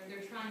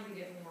 they're trying to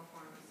get more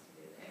farmers to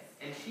do this.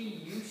 And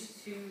she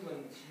used to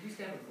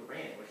have a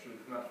grant where she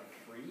would come out for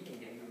free and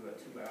give you a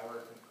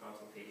 2-hour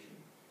consultation.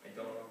 I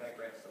don't know if that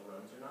grant still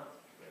runs or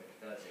not, but if it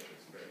does,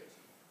 it's very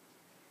useful.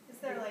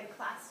 Is there like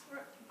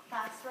classroom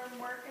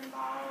work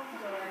involved,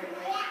 or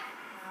like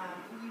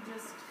you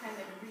just kind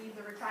of read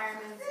the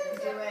requirements and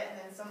do it,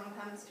 and then someone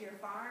comes to your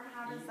farm?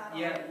 How does that all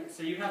Yeah, work?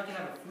 so you have to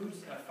have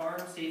a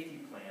farm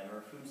safety plan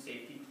or a food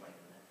safety plan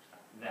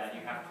that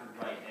you have to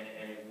write, and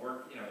it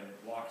it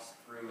walks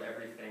through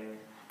everything,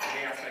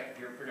 every aspect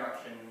of your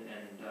production,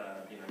 and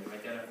you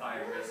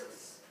identify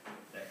risks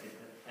that could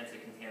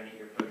potentially contaminate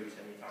your produce,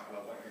 and you talk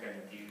about what you're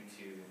going to do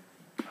to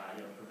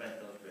prevent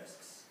those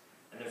risks.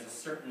 And there's a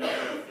certain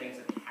number of things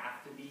that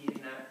have to be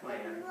in that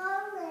plan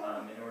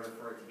in order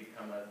for it to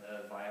become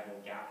a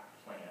viable G.A.P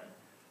plan.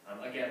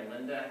 Again,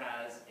 Linda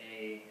has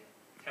a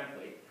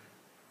template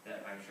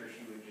that I'm sure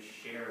she would just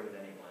share with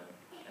anyone,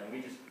 and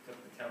we just took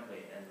the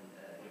template and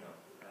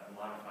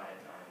modify it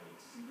to our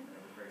needs. And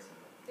it was very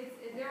simple.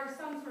 There are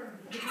some sort of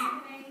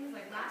hidden things,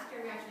 like last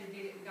year we actually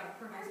did it, we got a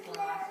perfect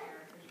score last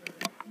year, which was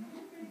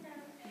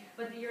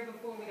but the year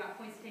before we got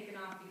points taken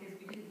off because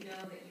we didn't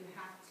know that you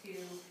had to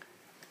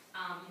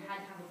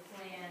have a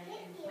plan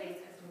in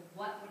place as to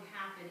what would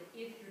happen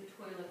if your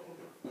toilet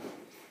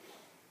overflowed.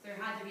 So there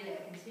had to be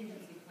like a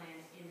contingency plan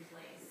in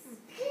place.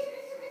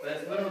 But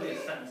that's literally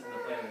a sentence in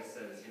the plan that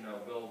says,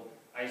 we'll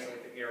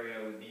isolate the area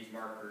with these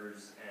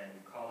markers and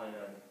call in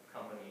a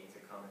company to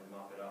come and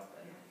mop it up,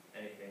 and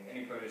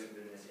any produce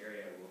within this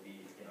area will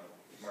be,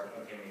 marked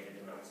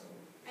contaminated and not sold.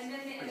 And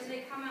then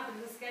they come out,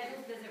 there's a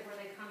scheduled visit where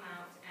they come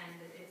out,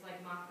 and it's like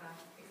mock up,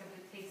 except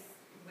it takes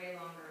way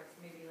longer. It's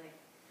maybe like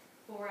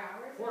 4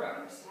 hours. 4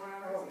 hours. 4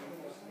 hours.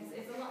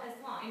 It's a lot. It's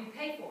long, and you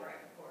pay for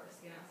it, of course.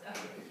 So,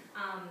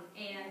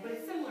 but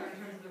it's similar in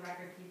terms of the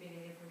record keeping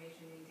and the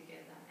information you need to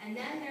give them. And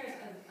then there's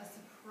a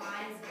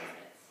surprise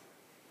visit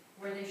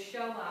where they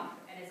show up,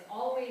 and it's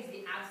always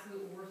the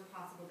absolute worst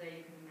possible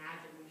day you can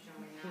imagine them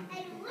showing up.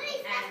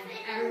 And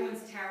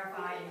everyone's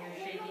terrified, and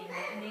you're shaking,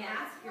 and they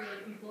ask your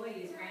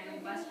employees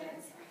random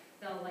questions.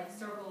 They'll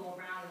circle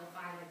around and they'll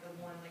find the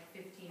one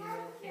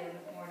 15-year-old kid in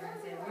the corner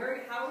and say,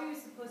 how are you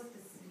supposed to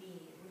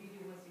sneeze? What do you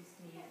do once you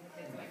sneeze? And the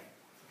kid's like,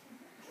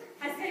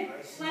 I said,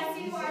 bless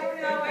you, I don't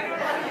know. But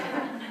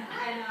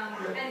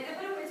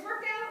it's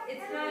worked out.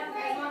 It's not,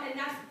 and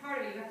that's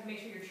part of it. You have to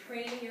make sure you're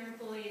training your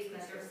employees,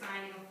 that they're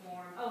signing a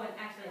form. Oh, and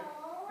actually,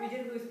 we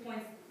did lose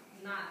points,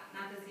 not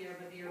this year,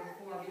 but the year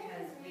before,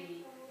 because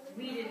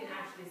we didn't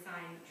actually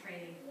sign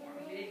training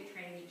forms. We didn't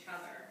train each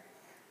other.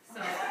 So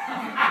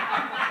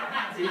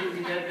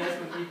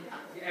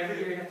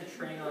every year you have to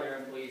train all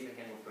your employees to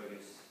handle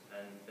produce,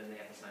 and then they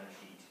have to sign a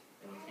sheet,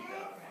 and you keep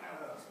that on file.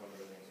 That's one of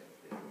the things you have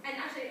to do. And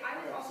actually, I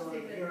would also So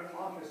say if that you're an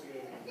office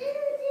manager,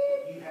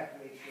 you have to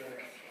make sure that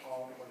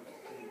all of the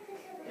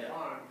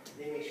farm,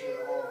 they make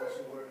sure all of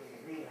us who work in the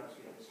greenhouse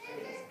get this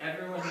training.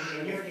 Everyone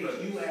who In your handles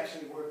case, you produce.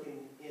 actually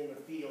working in the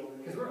field.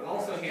 Because we're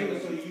also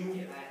handling So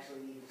you produce.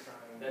 actually need to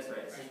sign. That's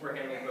right, since we're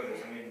handling produce,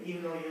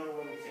 Even though you're the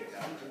one who's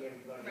teaching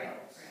everybody Right,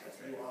 else,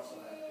 that's you also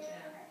have to.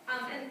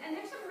 and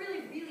there's some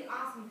really, really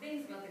awesome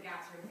things about the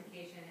G.A.P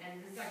certification, and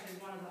this is actually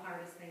one of the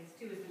hardest things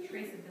too, is the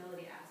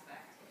traceability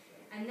aspect.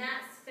 And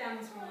that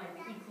stems from the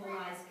E.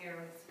 coli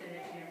scare with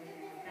spinach and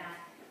everything like that.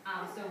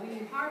 So when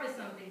you harvest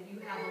something,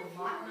 you have a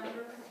lot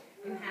number,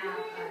 you have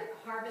a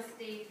harvest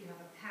date, you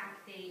have a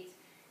pack date,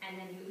 and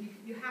then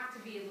you have to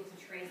be able to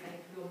trace that. You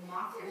have to do a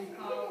mock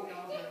recall with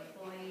all of your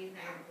employees,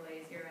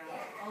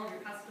 all of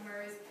your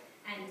customers.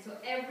 And so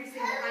every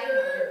single item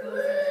that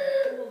goes into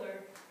the cooler,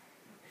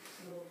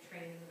 a little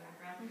training in the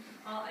background,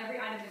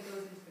 every item that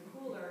goes into the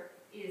cooler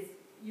is,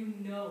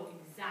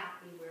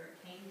 exactly where it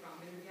came from.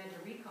 And if you had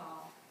to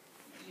recall,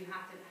 you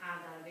have to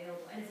have that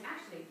available. And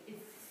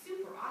it's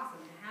super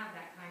awesome to have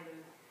that kind of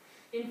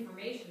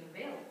information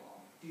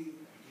available. Do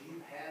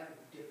you have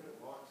different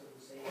lots of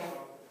the same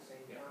crop at the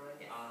same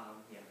time?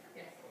 Yeah.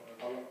 Yes.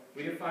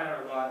 We define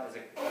our lot as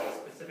a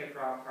specific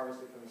crop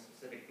harvested from a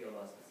specific field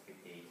on a specific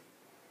date.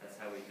 That's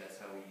how we,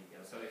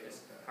 so if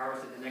it's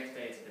harvested the next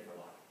day, it's a different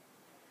lot,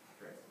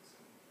 for instance.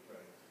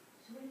 Right.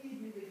 So when you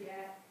do the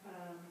G.A.P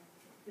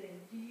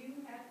thing, do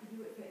you have to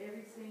do it for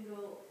every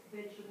single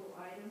vegetable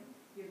item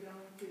you're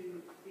going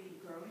to be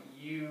growing?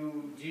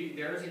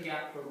 There's a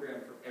G.A.P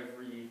program for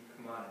every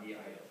commodity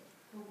item.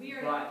 Well, we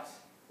are But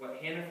what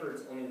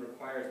Hannaford's only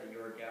requires that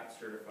you're G.A.P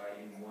certified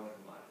in one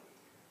commodity.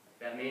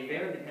 That may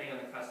vary depending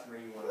on the customer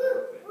you want to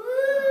work with,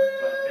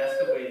 but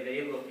that's the way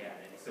they look at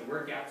it. So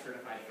we're G.A.P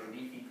certified for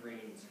leafy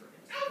greens, for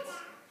instance,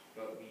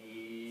 but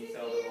we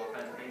sell them all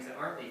kinds of things that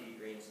aren't leafy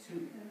greens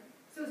too.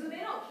 So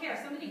they don't care.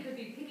 Somebody could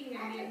be picking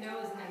their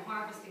nose and then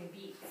harvesting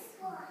beets.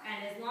 And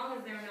as long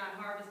as they're not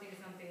harvesting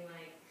something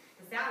like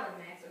the salad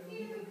mix or the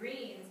leafy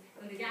greens,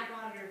 then the G.A.P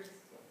auditor just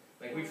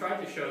Like we tried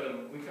to show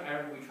them, we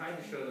tried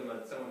to show them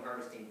someone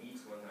harvesting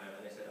beets one time,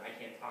 and they said, I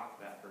can't talk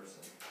to that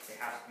person.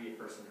 It has to be a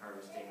person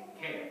harvesting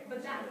kale.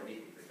 But that's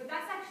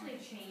actually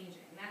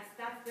changing.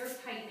 They're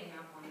tightening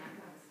up on that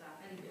kind of stuff.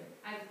 And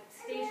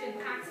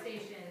pack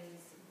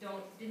stations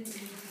didn't need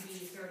to be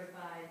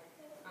certified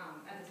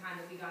at the time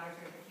that we got our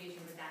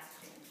certification, but that's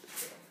changed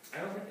too.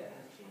 I don't think that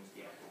has changed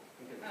yet.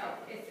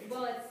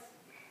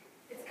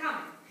 It's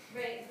coming,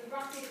 right? The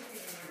rock paper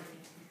scissors.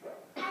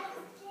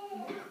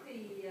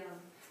 The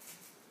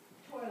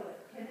toilet,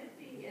 can it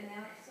be an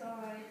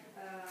outside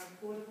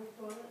portable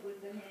toilet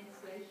with the hand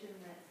station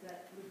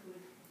that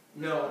liquid?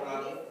 No,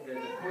 the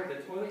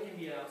toilet can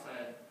be an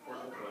outside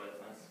portable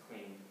toilet, once it's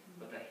clean,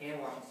 but the hand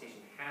washing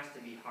station has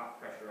to be hot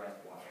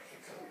pressurized water.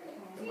 So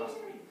it must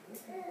be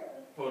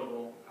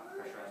potable, hot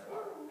pressurized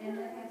water. And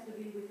that has to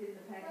be within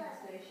the packing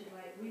station,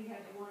 like we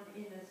have one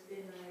in a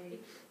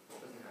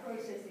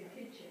processing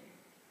kitchen.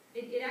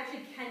 It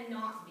actually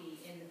cannot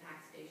be in the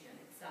pack station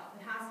itself.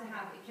 It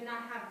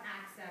cannot have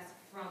access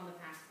from the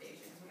pack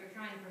station. So what they're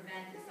trying to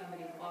prevent is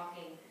somebody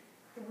walking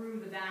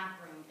through the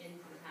bathroom into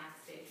the pack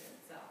station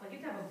itself. Like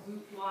you have to have a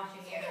boot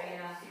washing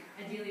area,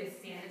 ideally a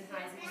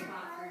sanitizing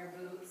spot for your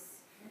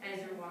boots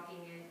as you're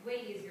walking in.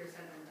 Way easier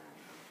said than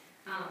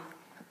done.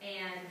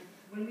 And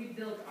when we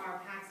built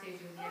our pack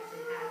station, we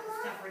actually had a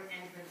separate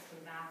entrance to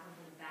the bathroom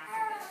from the back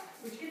of it,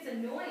 which gets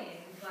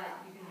annoying,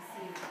 but you can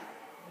see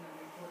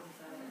the importance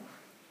of it.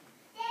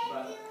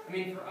 But, I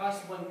mean, for us,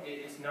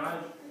 it's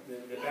not,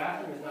 the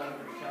bathroom is not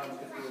a big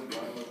challenge because we're in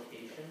one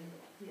location,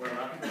 where a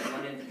lot of people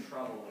run into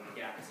trouble with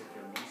gaps if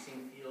they're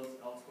leasing fields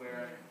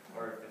elsewhere,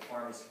 or if the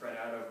farm is spread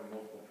out over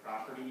multiple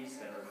properties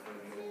that are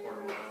a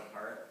quarter mile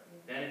apart,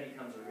 then it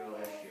becomes a real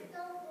issue.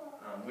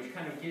 Which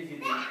kind of gives you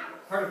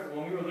part of,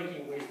 when we were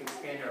looking at ways to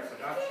expand our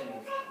production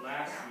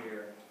last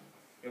year,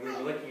 and we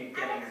were looking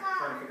at trying to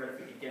figure out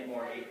if we could get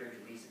more acreage,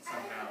 lease it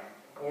somehow,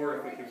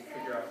 or if we could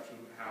figure out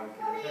how we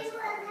could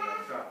intensify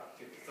the drop.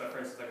 So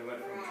for instance, we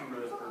went from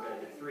 2 rows per bed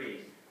to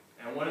 3.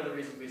 And one of the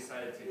reasons we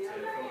decided to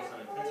focus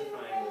on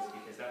intensifying was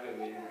because that way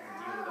we didn't have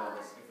to deal with all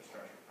this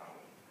infrastructure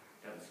problem.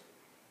 That was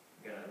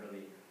going to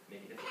really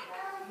make it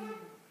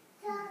difficult.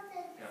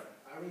 Yeah.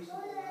 I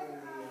recently learned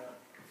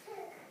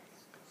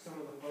some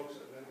of the folks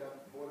that rent out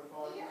the border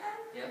collies,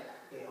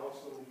 they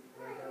also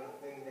rent out a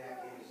thing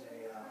that is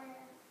a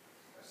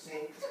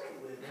sink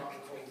with hot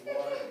and cold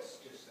water.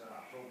 It's just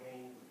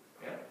propane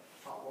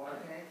hot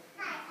water tank.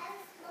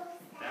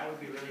 That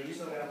would be really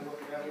useful. So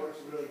that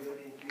works really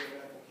good in your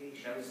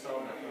application. That would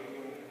solve that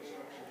problem.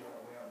 Construction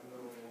job out in the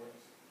middle of the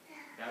woods.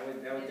 That would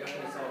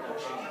definitely solve that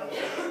problem.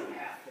 You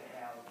have to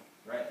have.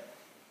 Right.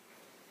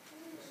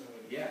 So,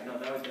 Yeah, no,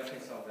 that would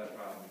definitely solve that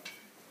problem.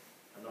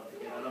 I'd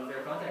love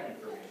their contact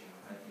information.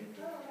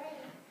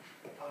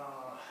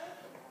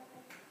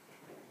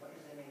 what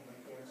is their name? My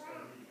parents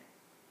don't need it.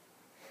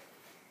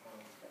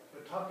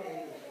 But talk to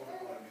any of the border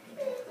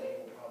collies.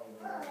 They will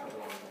probably know.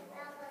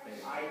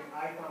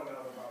 I found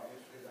out about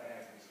this because I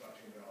had a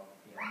construction job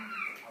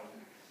out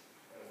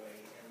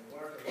away, and the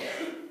workers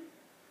have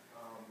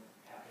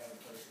to have a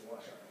place to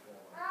wash up before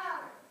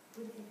lunch.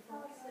 With the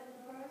false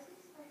enterprises?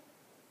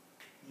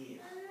 Yes.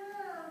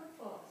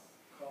 False.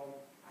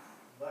 Called,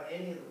 but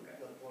any of the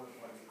border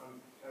collies,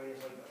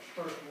 it's like the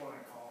first one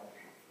I called,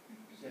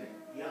 said,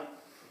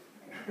 yep.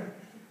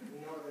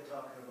 We know what they're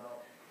talking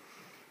about.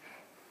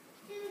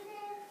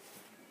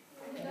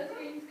 Do those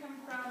greens come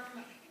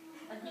from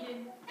a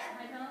heated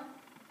high tunnel?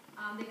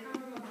 They come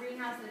from a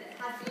greenhouse that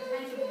has the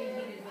potential to be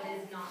heated, but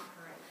is not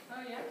currently.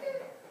 Oh, yeah?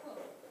 Cool.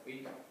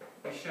 We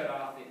shut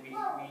off, we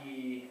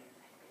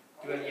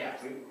do it,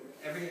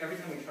 every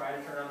time we try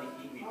to turn on the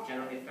heat, we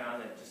generally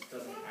found that it just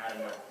doesn't add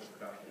enough to the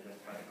production,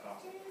 that's by the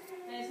cost.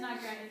 And it's not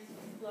ground, it's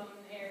blowing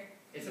in the air.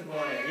 It's a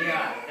blown air,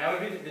 yeah, that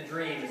would be the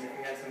dream, is if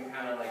we had some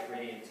kind of like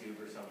radiant tube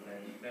or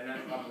something, then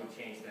that probably would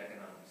change the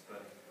economics,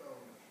 but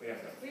we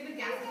have to. We have a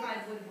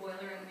gasified wood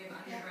boiler and we have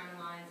underground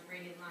lines,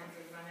 radiant lines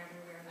that run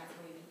everywhere, and that's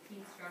how we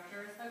heat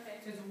structures.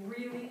 Okay. So it's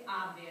really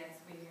obvious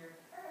when your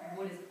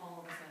wood is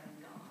all of a sudden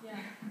gone. Yeah.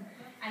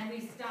 And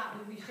we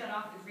shut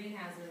off the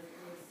greenhouses,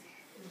 it was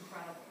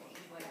incredible.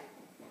 It was like,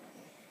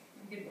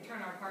 we could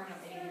turn our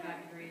apartment up to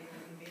 85 degrees and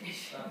it wouldn't be an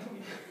issue.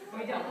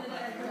 We don't. Is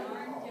that a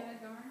garn? Do you have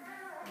a garn?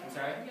 I'm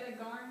sorry? Do you have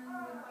a garn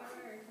with water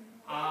or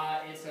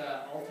something? It's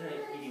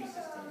alternate heating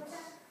systems.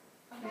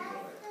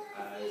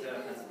 It's out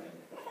of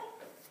Pennsylvania.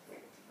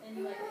 And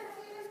you like it?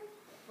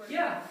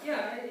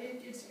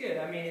 It's good.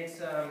 I mean, it's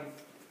the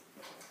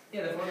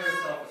boiler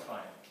itself is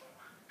fine.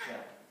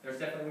 Yeah, there's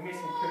definitely, we made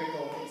some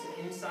critical, it's an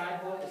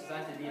inside boiler, it's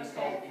designed to be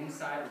installed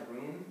inside a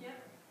room. Yep.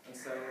 And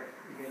so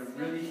we made a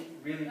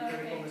really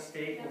critical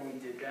mistake when we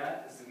did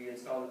that, is that we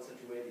installed it in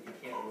such a way that you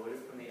can't load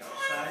it from the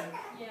outside.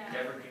 Yeah.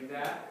 Never do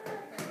that.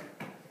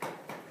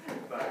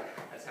 But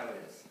that's how it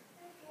is.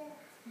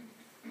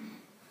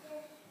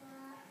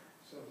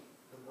 So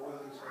the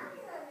boilers, like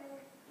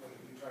if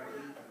you try to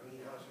heat a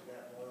greenhouse with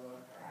that boiler,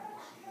 you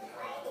see the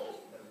house doesn't.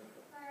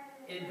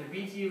 The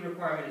BTU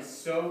requirement is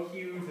so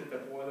huge that the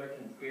boiler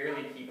can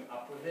barely keep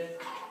up with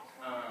it.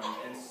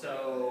 And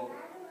so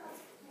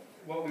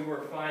what we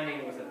were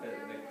finding was that the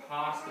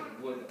cost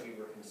of wood that we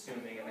were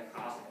consuming and the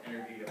cost of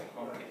energy to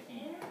pump the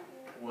heat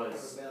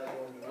was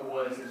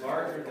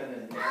larger than the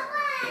net,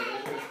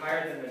 it was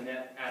higher than the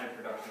net added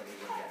production that we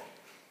were getting.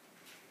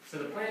 So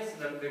the plants,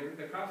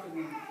 the crops that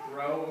we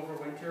grow over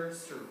winter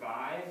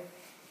survive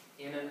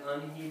in an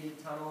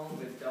unheated tunnel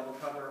with double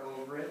cover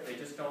over it. They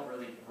just don't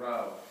really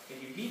grow.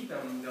 If you heat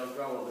them, they'll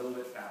grow a little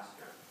bit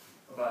faster,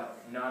 but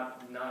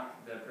not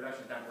the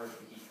production's not worth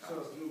the heat So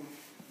cost.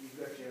 you've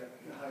got your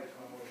high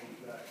tunnel,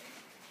 you've got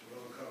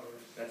low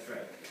covers. That's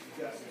right. You've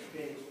got some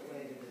spinach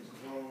planted that's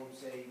grown,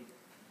 say,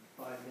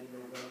 by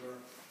mid-November.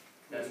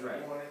 That's You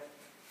right. want it,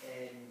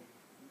 and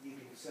you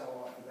can sell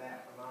off of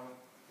that amount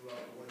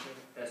throughout the winter.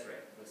 That's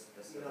right. That's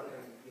You're not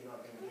gonna get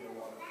a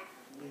lot of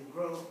new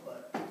growth,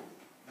 but you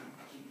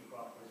keep the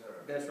crop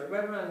preserved. That's right.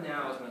 Right around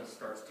now is when it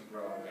starts to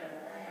grow again.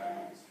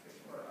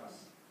 For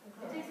us.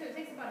 It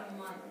takes about a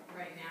month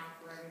right now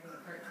for everything to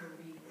start to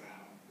regrow.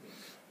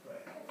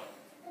 Right.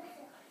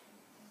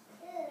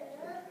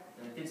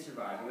 And it did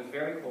survive. It was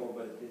very cold,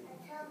 but it did.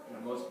 You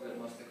know, most of the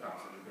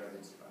crops that we grow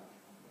did survive.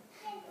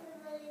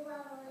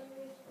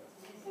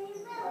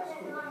 That's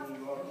cool. And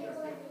you all get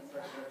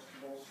fresh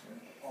vegetables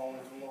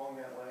always along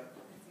that way.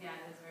 Yeah,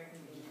 that's very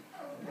convenient.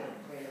 And then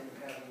plant them and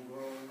have them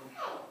grown.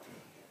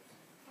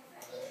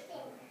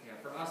 Yeah,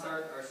 for us,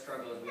 our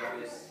struggle is we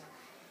always,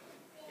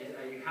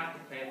 you have to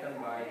plant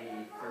them by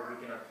the third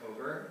week in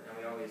October, and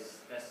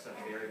that's a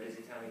very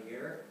busy time of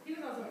year. He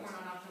was also born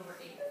on October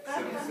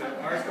 8th. So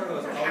our struggle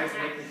is always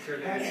making sure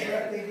that we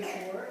get, They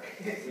get work.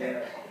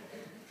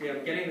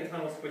 getting the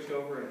tunnel switched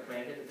over and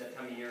planted at that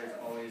time of year is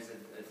always a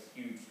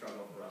huge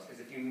struggle for us, because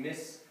if you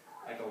miss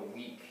like a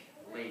week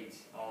late,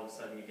 all of a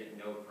sudden you get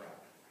no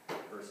crop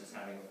versus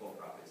having a full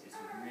crop. It's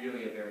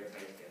really a very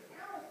tight schedule.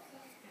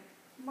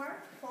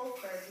 Mark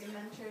Fulford, you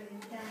mentioned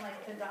him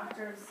like the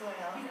doctor of soil.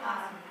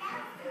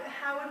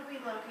 How would we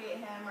locate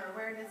him, or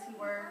where does he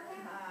work?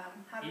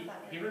 How does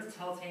that He work? runs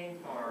Teltane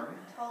Farm.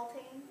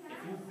 Tultane? If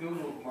you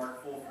Google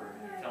Mark Fulford,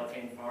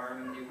 Teltane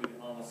Farm, it would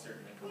almost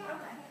certainly come up.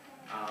 Okay.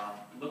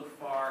 Look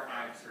Far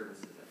Ag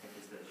Services, I think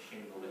is the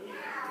shingle that he has.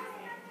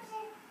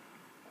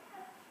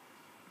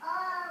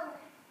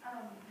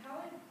 How would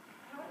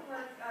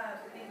work,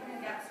 becoming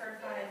G.A.P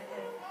certified if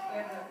we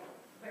have a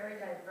very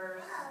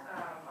diverse,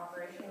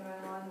 operation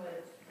going on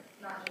with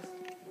not just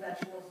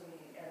vegetables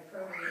and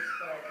produce,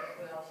 but if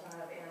we also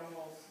have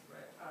animals,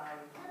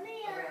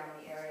 around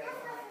the area that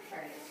we're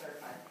trying to get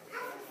certified.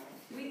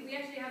 We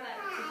actually have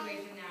that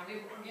situation now. We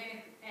have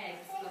organic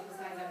eggs, but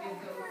besides that, we have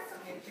goats,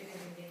 and we have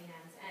chickens and guinea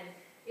hens. And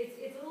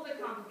it's a little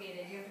bit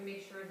complicated. You have to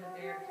make sure that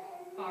they're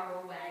far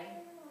away,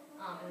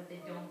 and that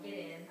they don't get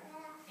in.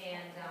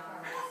 And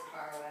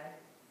Far away.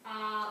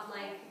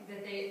 like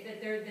that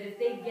if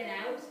they get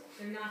out,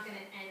 they're not going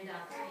to end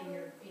up in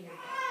your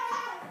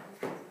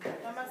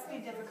That must be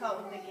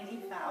difficult with the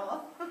guinea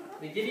fowl.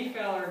 The guinea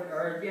fowl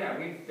are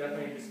we've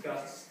definitely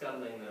discussed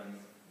scuttling them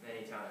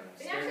many times.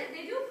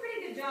 They do a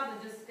pretty good job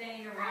of just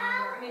staying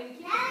around. We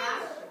keep the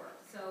grass short,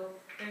 so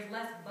there's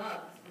less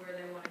bugs where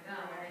they want to go,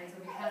 and so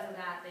because of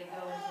that, they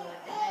go into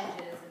like the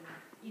edges and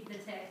eat the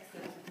ticks.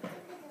 And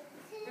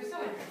they're so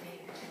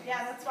entertaining.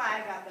 Yeah, that's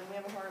why I got them. We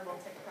have a horrible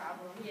tick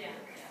problem. Yeah.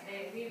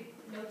 We have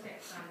no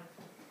ticks on.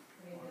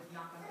 Just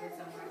knock on wood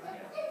somewhere, but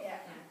Yeah.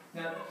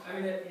 Now,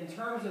 in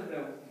terms of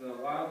the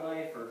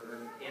wildlife or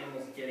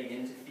animals getting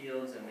into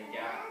fields and the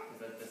gap,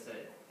 because that's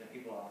it, that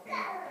people often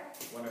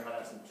wonder how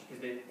that's,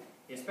 because the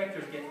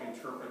inspectors get to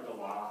interpret the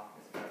law,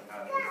 is kind of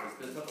how it is.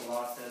 This is what the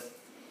law says.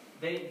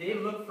 They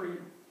look for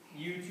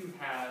you to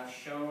have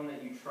shown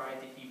that you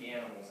tried to keep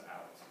animals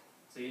out.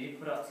 So you need to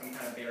put up some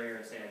kind of barrier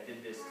and say, I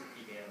did this to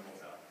keep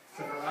animals out.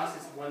 So for us,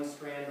 it's one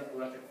strand of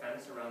electric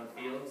fence around the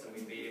fields, and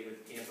we bait it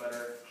with peanut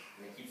butter,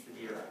 and it keeps the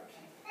deer out,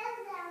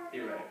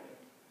 theoretically.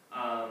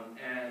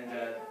 And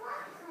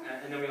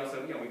then we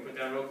also, we put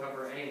down row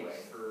cover anyway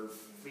for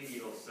flea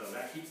beetles, so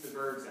that keeps the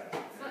birds out,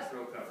 and that's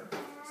row cover.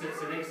 So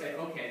they say,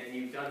 okay, then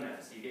you've done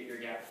that, so you get your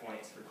G.A.P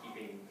points for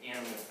keeping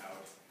animals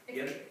out.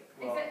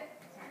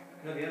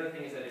 The other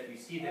thing is that if you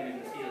see them in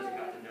the fields, you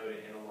have to note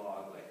it in a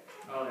log, like,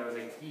 oh, there was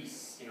a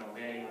geese,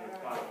 laying in the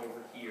plot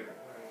over here.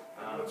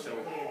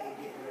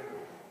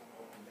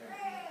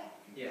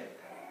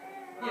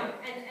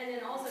 And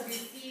then also if you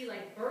see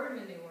like bird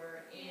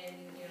manure in,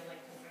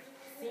 like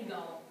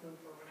seagull poop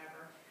or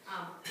whatever,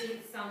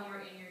 it's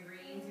somewhere in your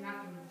greens, you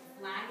have to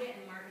flag it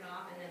and mark it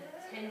off, and then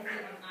 10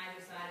 feet on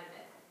either side of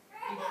it,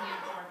 you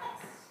can't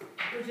harvest.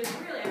 Which is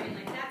really,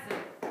 that's a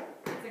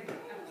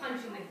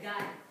punch in the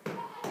gut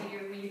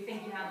when you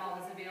think you have all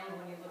this available,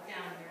 when you look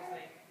down and there's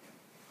like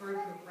bird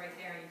poop right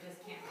there and you just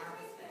can't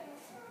harvest it.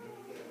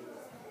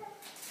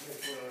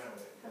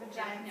 Have a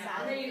giant Yeah,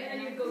 salad. and then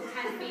you go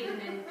 10 feet and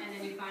then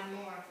you find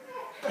more.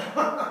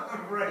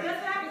 Right. That's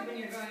what happens when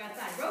you're going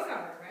outside. Row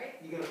cover, right?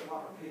 You got a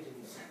flock of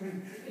pigeons.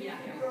 Yeah.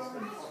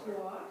 Growing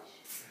squash,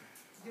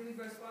 Do we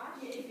grow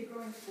squash? yeah, if you're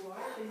growing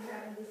squash, then you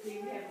happen to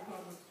see, we have a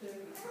problem with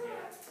turkeys.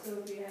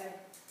 So if you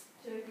have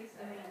turkeys,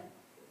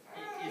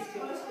 it's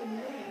supposed to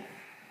move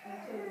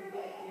until we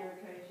get the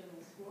irrigation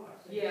and squash.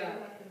 So you Yeah.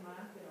 still have to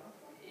mark it off.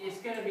 It's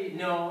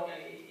no,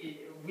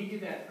 we do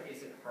that,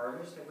 is it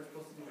harvest that we're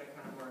supposed to do that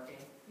kind of marking?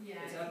 Yeah.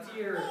 It's up to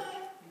your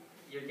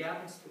G.A.P,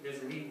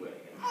 there's a leeway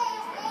in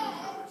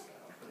harvest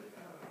style for the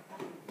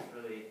it's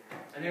really,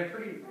 and they're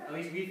pretty, at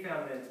least we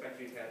found that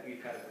inspectors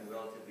we've had it been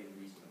relatively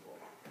reasonable.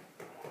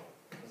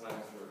 As long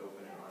as we're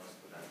open and honest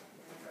with them.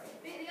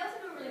 They also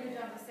do a really good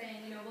job of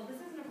saying, you know, well,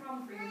 this isn't a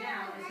problem for you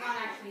now, it's not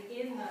actually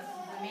in the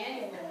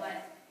manual,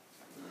 but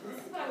this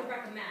is what I would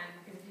recommend,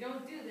 because if you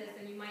don't do this,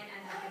 then you might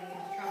end up getting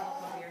into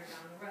trouble a couple years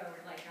down the road.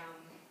 Like,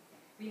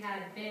 we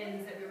had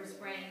bins that we were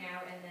spraying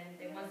out, and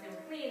then once they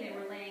were clean, they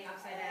were laying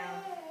upside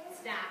down,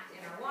 stacked in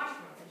our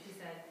washroom. And she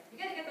said,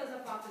 you gotta get those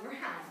up off the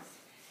ground.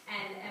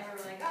 And we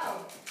were like,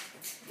 oh,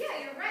 yeah,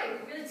 you're right, we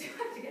really do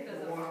have to get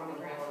those up off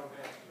the ground.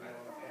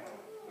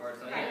 Or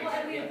it's like, Right, well,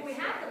 and we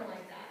have them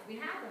like that,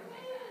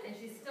 and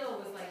she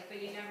still was like,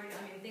 but you never know,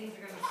 I mean, things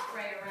are gonna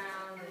spray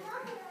around, and,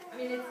 I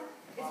mean,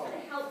 it's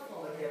really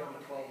helpful. Like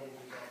having 12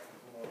 inches off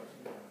the floor.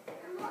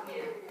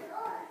 Yeah.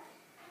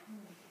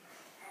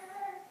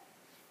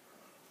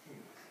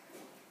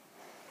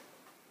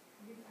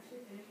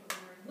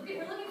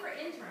 We're looking for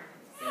interns.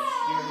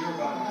 You're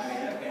about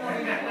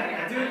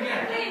to do it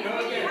again. Please, Go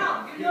we need again.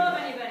 help. Do you know of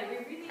anybody? We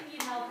really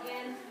need help,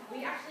 and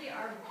we actually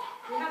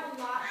we have a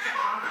lot to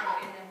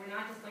offer, and then we're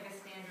not just like a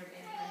standard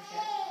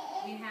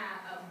internship. We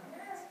have,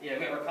 Yeah,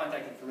 we have our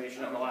contact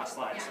information on the last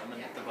slide, so I'm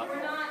gonna hit the button.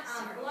 we're not,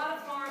 a lot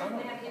of farms,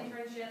 they have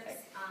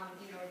internships,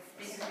 you know, it's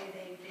basically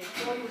they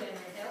throw you in and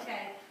they say,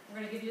 okay,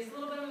 we're gonna give you just a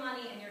little bit of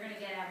money and you're gonna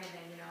get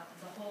everything, you know,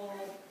 the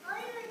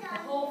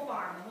whole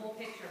farm, the whole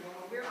picture. But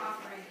what we're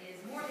offering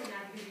is more than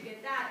that, because you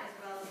get that as